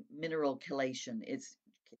mineral chelation. It's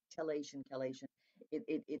chelation.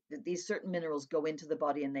 These certain minerals go into the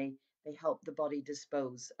body and they help the body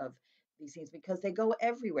dispose of these things because they go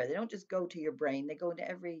everywhere. They don't just go to your brain; they go into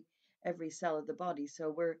every cell of the body. So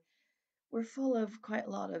we're full of quite a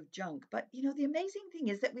lot of junk. But you know, the amazing thing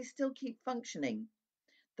is that we still keep functioning.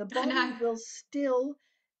 The I body know. will still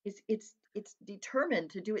it's determined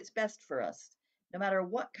to do its best for us, no matter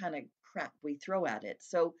what kind of crap we throw at it.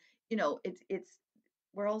 So, you know, it's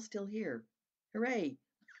we're all still here. Hooray.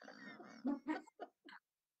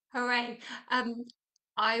 Hooray. Um,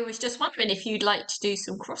 I was just wondering if you'd like to do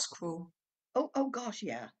some cross crawl. Oh gosh,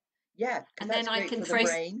 yeah. Yeah, because And then that's I great can for the throw,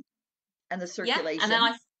 brain and the yeah, and then circulation.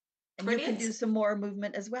 I, And you can brilliant. do some more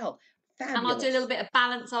movement as well. And I'll do a little Fabulous. bit of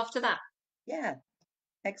balance after that. Yeah,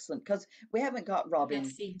 excellent. Because we haven't got Robin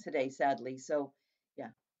Merci. today, sadly. So, yeah.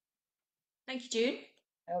 Thank you, June.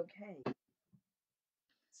 Okay.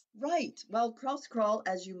 Right. Well, cross crawl,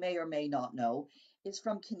 as you may or may not know, is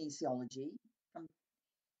from kinesiology.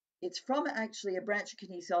 It's from actually a branch of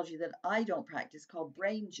kinesiology that I don't practice called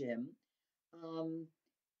brain gym. Um,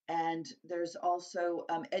 and there's also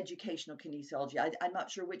educational kinesiology. I'm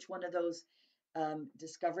not sure which one of those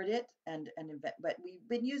discovered it but we've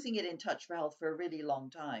been using it in Touch for Health for a really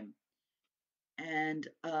long time. And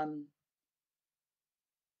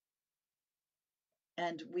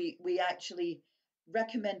we actually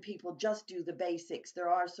recommend people just do the basics. There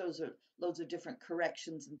are loads of different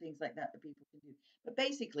corrections and things like that people can do. But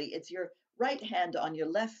basically, it's your right hand on your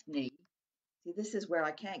left knee. See, this is where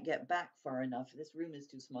I can't get back far enough. This room is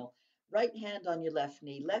too small. Right hand on your left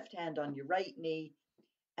knee, left hand on your right knee,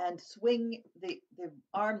 and swing the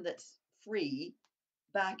arm that's free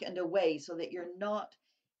back and away so that you're not,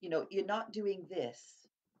 you're not doing this,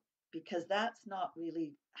 because that's not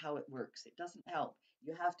really how it works. It doesn't help.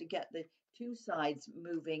 You have to get the two sides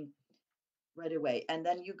moving right away. And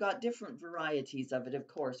then you got different varieties of it, of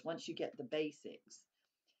course, once you get the basics.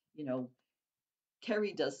 You know,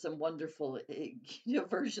 Kerry does some wonderful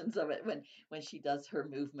versions of it when she does her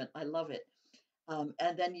movement. I love it.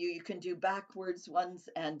 And then you can do backwards ones,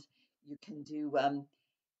 and you can do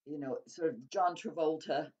sort of John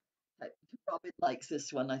Travolta. Robin likes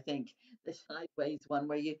this one, I think, the sideways one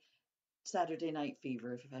where you Saturday Night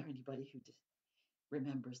Fever, if anybody who just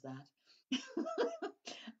remembers that.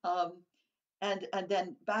 um, and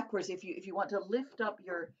then backwards, if you want to lift up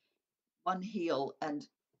your one heel and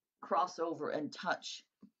cross over and touch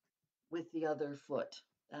with the other foot.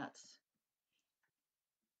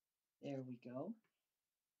 There we go.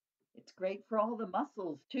 It's great for all the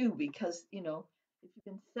muscles too, because if you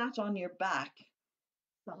can sat on your back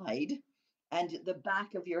side and the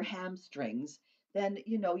back of your hamstrings, then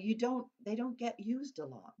they don't get used a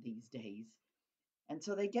lot these days. And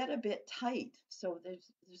so they get a bit tight. So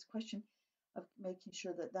there's a question of making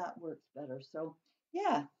sure that works better. So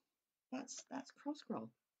yeah, that's cross crawl.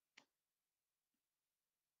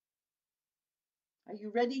 Are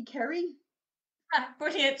you ready, Kerry?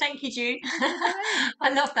 Brilliant. Thank you, June. Take it away.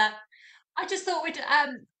 I love that. I just thought we'd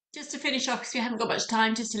just to finish off because we haven't got much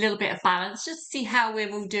time, just a little bit of balance, just to see how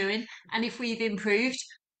we're all doing and if we've improved.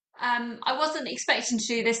 I wasn't expecting to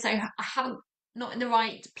do this, so I haven't not in the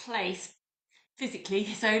right place physically.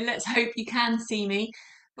 So let's hope you can see me.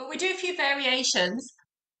 But we do a few variations.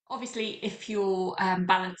 Obviously, if you're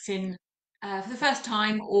balancing for the first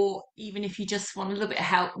time, or even if you just want a little bit of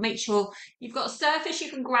help, make sure you've got a surface you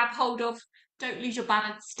can grab hold of. Don't lose your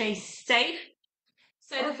balance. Stay safe.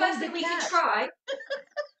 So Or the first hold the thing we can cat. try.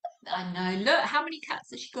 I know. Look, how many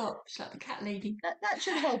cats has she got? She's like the cat lady. That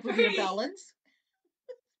should help with your balance.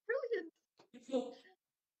 Brilliant.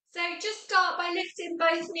 So just start by lifting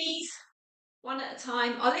both knees one at a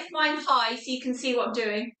time. I'll lift mine high so you can see what I'm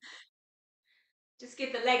doing. Just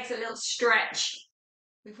give the legs a little stretch.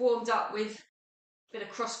 We've warmed up with a bit of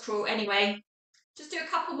cross crawl anyway. Just do a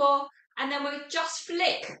couple more and then we'll just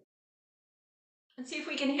flick and see if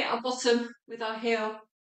we can hit our bottom with our heel.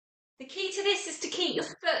 The key to this is to keep your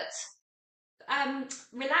foot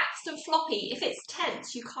relaxed and floppy. If it's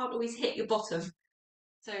tense, you can't always hit your bottom.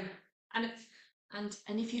 So, and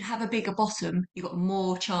if you have a bigger bottom, you've got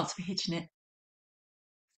more chance for hitting it.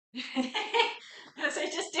 So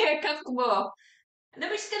just do a couple more. And then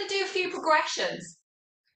we're just going to do a few progressions.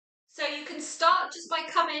 So you can start just by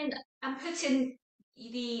coming and putting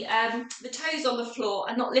the toes on the floor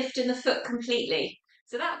and not lifting the foot completely.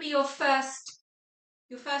 So that'll be your first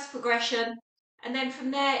progression. And then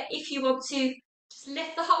from there, if you want to just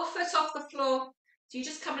lift the whole foot off the floor, So you're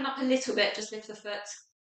just coming up a little bit, just lift the foot.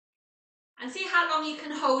 And see how long you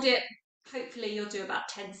can hold it. Hopefully you'll do about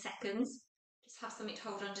 10 seconds. Just have something to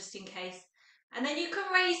hold on just in case. And then you can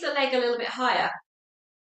raise the leg a little bit higher.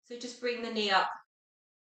 So just bring the knee up.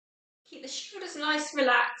 Keep the shoulders nice and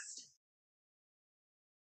relaxed.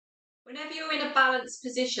 Whenever you're in a balanced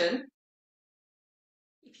position,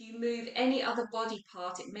 if you move any other body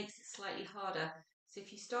part, it makes it slightly harder. So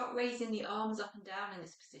if you start raising the arms up and down in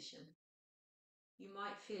this position, you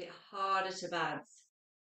might feel it harder to balance.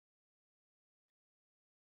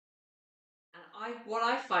 And what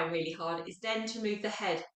I find really hard is then to move the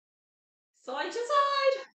head side to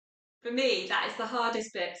side. For me, that is the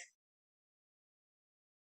hardest bit.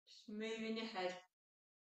 Just moving your head.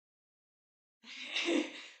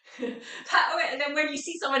 And then when you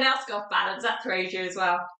see someone else go off balance, that throws you as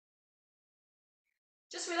well.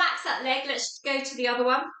 Just relax that leg. Let's go to the other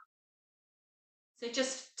one. So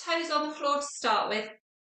just toes on the floor to start with,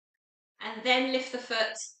 and then lift the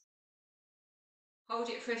foot. Hold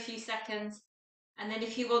it for a few seconds, and then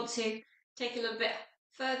if you want to, take a little bit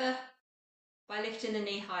further by lifting the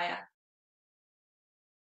knee higher.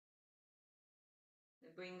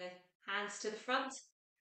 And bring the hands to the front.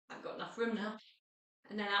 I've got enough room now.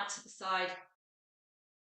 And then out to the side.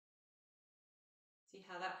 See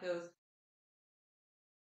how that feels.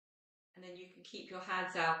 And then you can keep your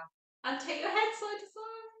hands out and take your head side to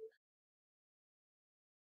side.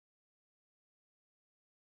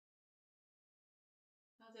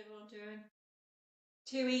 How's everyone doing?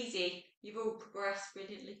 Too easy. You've all progressed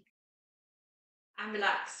brilliantly. And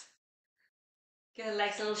relax. Give the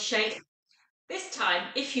legs a little shake. This time,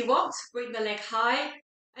 if you want, bring the leg high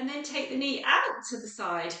and then take the knee out to the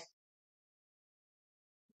side.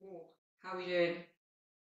 Ooh, how are we doing?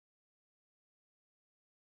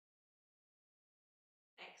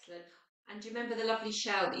 Excellent. And do you remember the lovely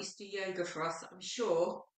Shell that used to do yoga for us? I'm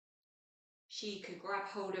sure she could grab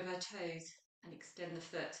hold of her toes and extend the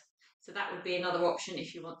foot. So that would be another option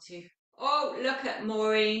if you want to. Oh, look at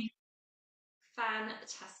Maureen.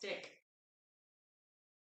 Fantastic.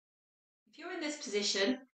 If you're in this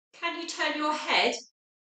position, can you turn your head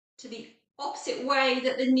to the opposite way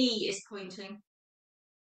that the knee is pointing?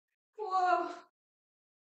 Whoa.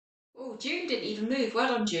 Oh, June didn't even move. Well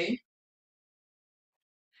done, June.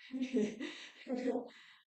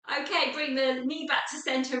 Okay, bring the knee back to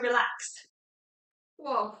centre, relax.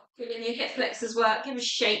 Whoa, feeling your hip flexors work, give a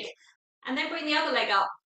shake. And then bring the other leg up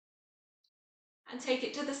and take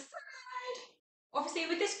it to the side. Obviously,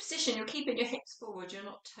 with this position, you're keeping your hips forward, you're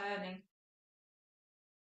not turning.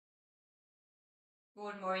 Go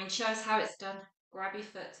on, Maureen, show us how it's done. Grab your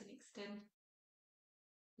foot and extend.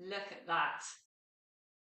 Look at that.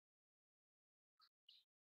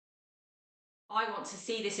 I want to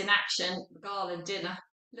see this in action, gala dinner.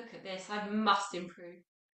 Look at this, I must improve.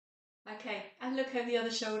 Okay, and look over the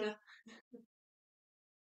other shoulder.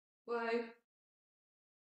 Whoa.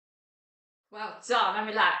 Well done, and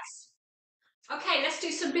relax. Okay, let's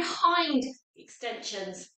do some behind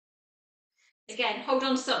extensions. Again, hold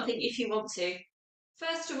on to something if you want to.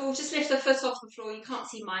 First of all, just lift the foot off the floor. You can't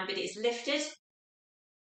see mine, but it's lifted.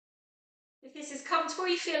 If this is comfortable,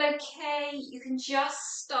 you feel okay, you can just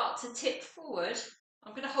start to tip forward.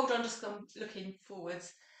 I'm going to hold on, just looking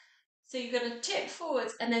forwards. So you're going to tip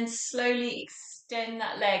forwards and then slowly extend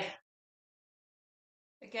that leg.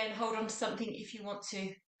 Again, hold on to something if you want to.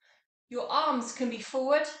 Your arms can be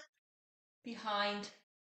forward, behind,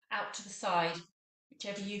 out to the side,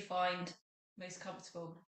 whichever you find most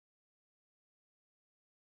comfortable.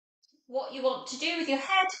 What you want to do with your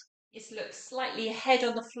head is look slightly ahead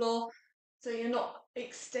on the floor, so you're not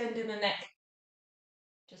extending the neck,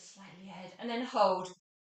 just slightly ahead, and then hold.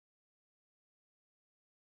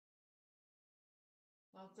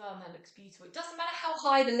 Well done, that looks beautiful. It doesn't matter how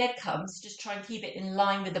high the leg comes, just try and keep it in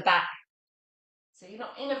line with the back. So you're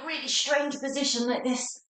not in a really strange position like this.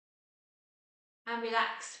 And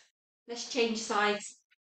relax. Let's change sides.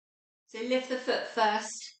 So lift the foot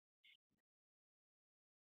first.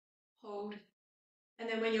 Hold. And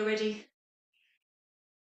then when you're ready,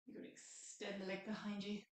 you're going to extend the leg behind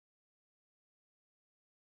you.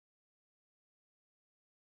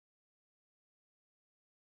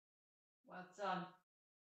 Well done.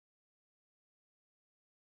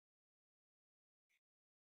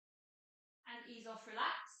 And ease off, relax.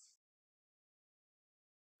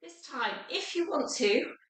 This time, if you want to,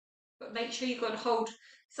 but make sure you've got to hold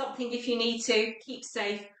something if you need to, keep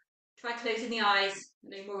safe. Try closing the eyes. I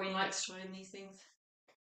know Maureen likes trying these things.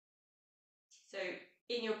 So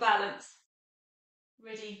in your balance,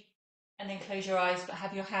 ready, and then close your eyes, but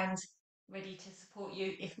have your hands ready to support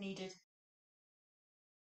you if needed.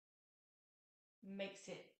 makes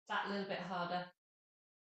it that little bit harder.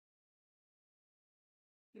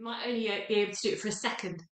 You might only be able to do it for a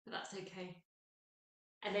second, but that's okay.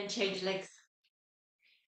 And then change legs.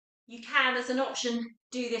 You can, as an option,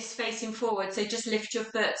 do this facing forward. So just lift your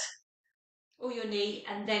foot or your knee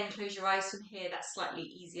and then close your eyes from here. That's slightly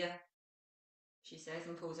easier, she says,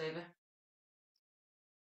 and falls over.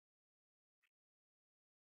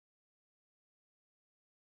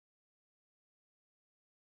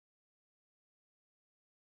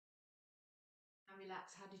 And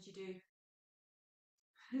relax. How did you do?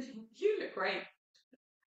 You look great.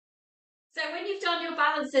 So when you've done your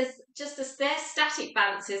balances, just as they're static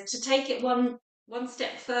balances, to take it one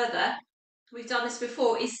step further, we've done this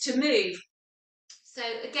before, is to move. So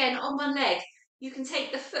again, on one leg, you can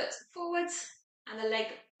take the foot forwards and the leg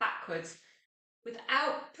backwards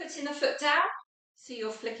without putting the foot down. So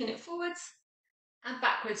you're flicking it forwards and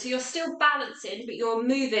backwards. So you're still balancing, but you're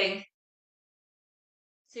moving.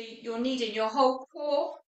 So you're needing your whole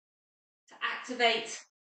core to activate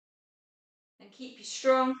and keep you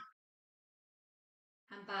strong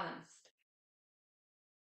and balanced.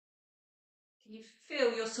 Can you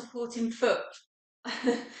feel your supporting foot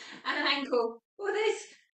and ankle? All this.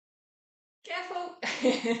 Careful.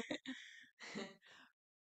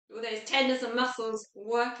 All those tendons and muscles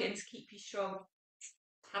working to keep you strong.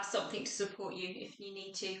 Have something to support you if you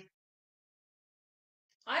need to.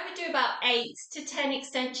 I would do about 8 to 10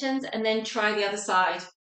 extensions and then try the other side.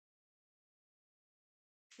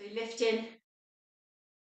 So lifting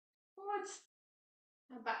forwards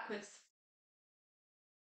and backwards.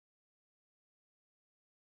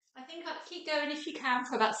 I think I'd keep going if you can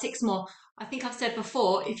for about 6 more. I think I've said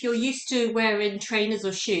before, if you're used to wearing trainers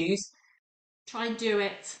or shoes, try and do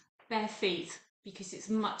it bare feet because it's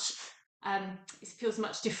much, it feels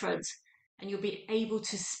much different, and you'll be able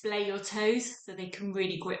to splay your toes so they can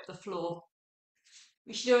really grip the floor.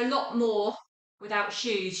 We should do a lot more without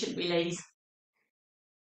shoes, shouldn't we, ladies?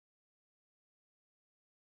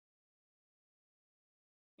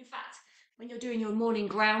 In fact, when you're doing your morning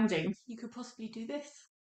grounding, you could possibly do this.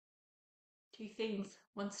 2 things,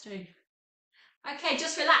 1 stone. Okay,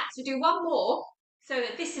 just relax. We'll do one more. So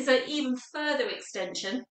this is an even further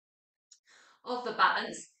extension of the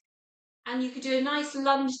balance. And you could do a nice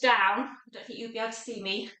lunge down. I don't think you'll be able to see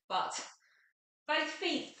me, but both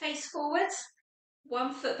feet face forwards,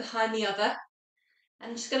 1 foot behind the other. And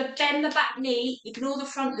I'm just going to bend the back knee, ignore the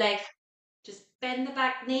front leg. Just bend the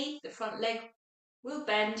back knee, the front leg will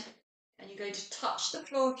bend, and you're going to touch the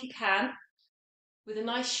floor if you can, with a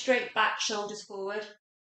nice straight back, shoulders forward.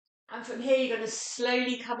 And from here, you're going to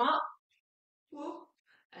slowly come up,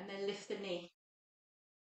 and then lift the knee.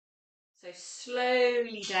 So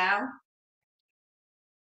slowly down,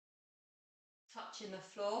 touching the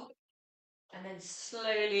floor, and then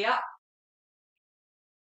slowly up.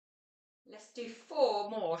 Let's do 4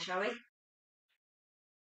 more, shall we?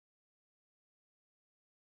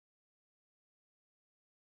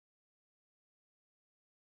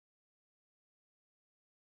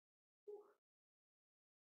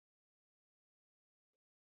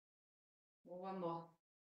 Or 1 more.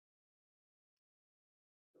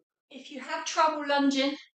 If you have trouble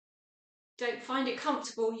lunging, don't find it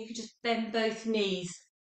comfortable, you can just bend both knees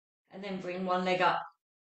and then bring 1 leg up.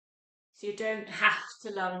 So you don't have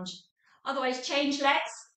to lunge. Otherwise, change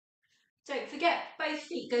legs. Don't forget, both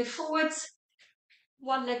feet go forwards,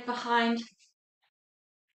 1 leg behind.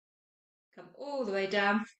 Come all the way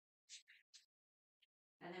down.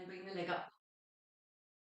 And then bring the leg up.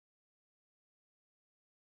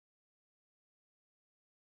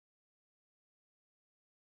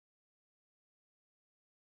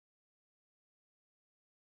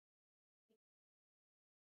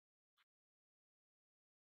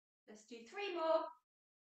 Let's do 3 more.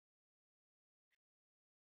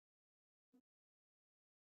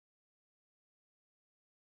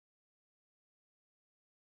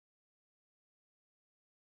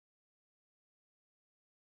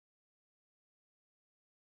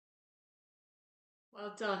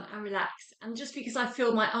 Well done, and relax. And just because I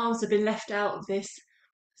feel my arms have been left out of this,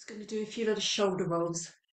 I'm just going to do a few little shoulder rolls.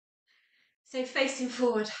 So facing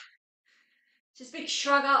forward. Just big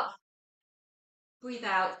shrug up. Breathe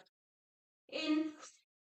out. In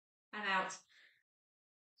and out.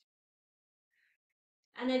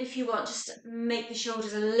 And then if you want, just make the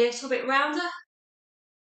shoulders a little bit rounder.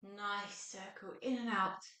 Nice circle, in and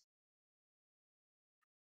out.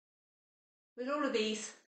 With all of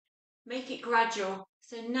these, make it gradual.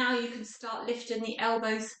 So now you can start lifting the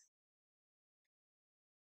elbows.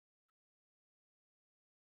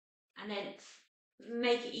 And then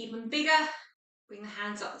make it even bigger. Bring the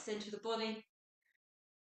hands up the centre of the body.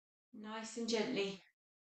 nice and gently.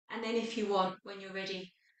 And then if you want, when you're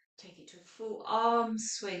ready, take it to a full arm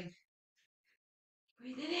swing.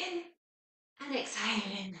 Breathing in and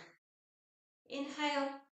exhaling. Inhale,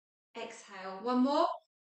 exhale. One more.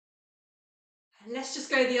 And let's just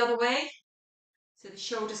go the other way. So the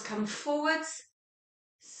shoulders come forwards.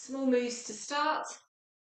 Small moves to start.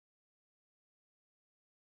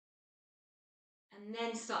 And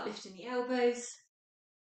then start lifting the elbows.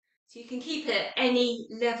 So you can keep it any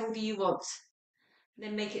level that you want.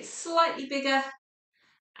 Then make it slightly bigger.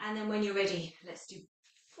 And then when you're ready, let's do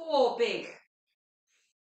 4 big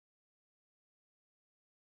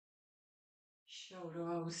shoulder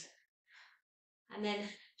rolls. And then,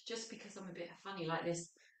 just because I'm a bit funny like this,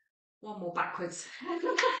 one more backwards.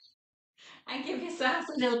 And give yourself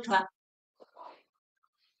a little clap.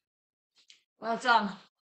 Well done.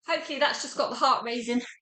 Hopefully that's just got the heart raising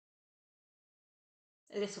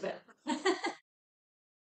a little bit.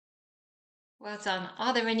 Well done.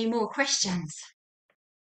 Are there any more questions?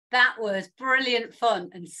 That was brilliant fun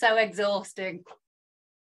and so exhausting.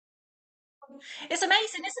 It's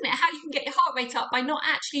amazing, isn't it, how you can get your heart rate up by not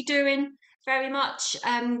actually doing very much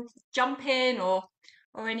jumping or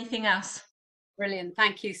anything else. Brilliant.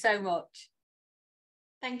 Thank you so much.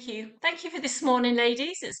 Thank you. Thank you for this morning,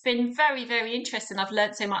 ladies. It's been very, very interesting. I've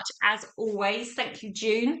learned so much as always. Thank you,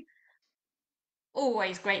 June.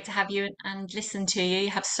 Always great to have you and listen to you. You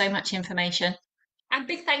have so much information. And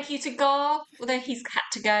big thank you to Gar, although he's had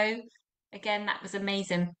to go. Again, that was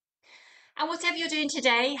amazing. And whatever you're doing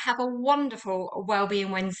today, have a wonderful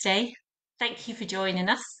Wellbeing Wednesday. Thank you for joining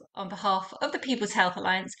us on behalf of the People's Health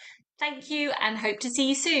Alliance. Thank you and hope to see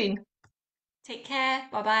you soon. Take care.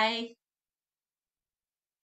 Bye-bye.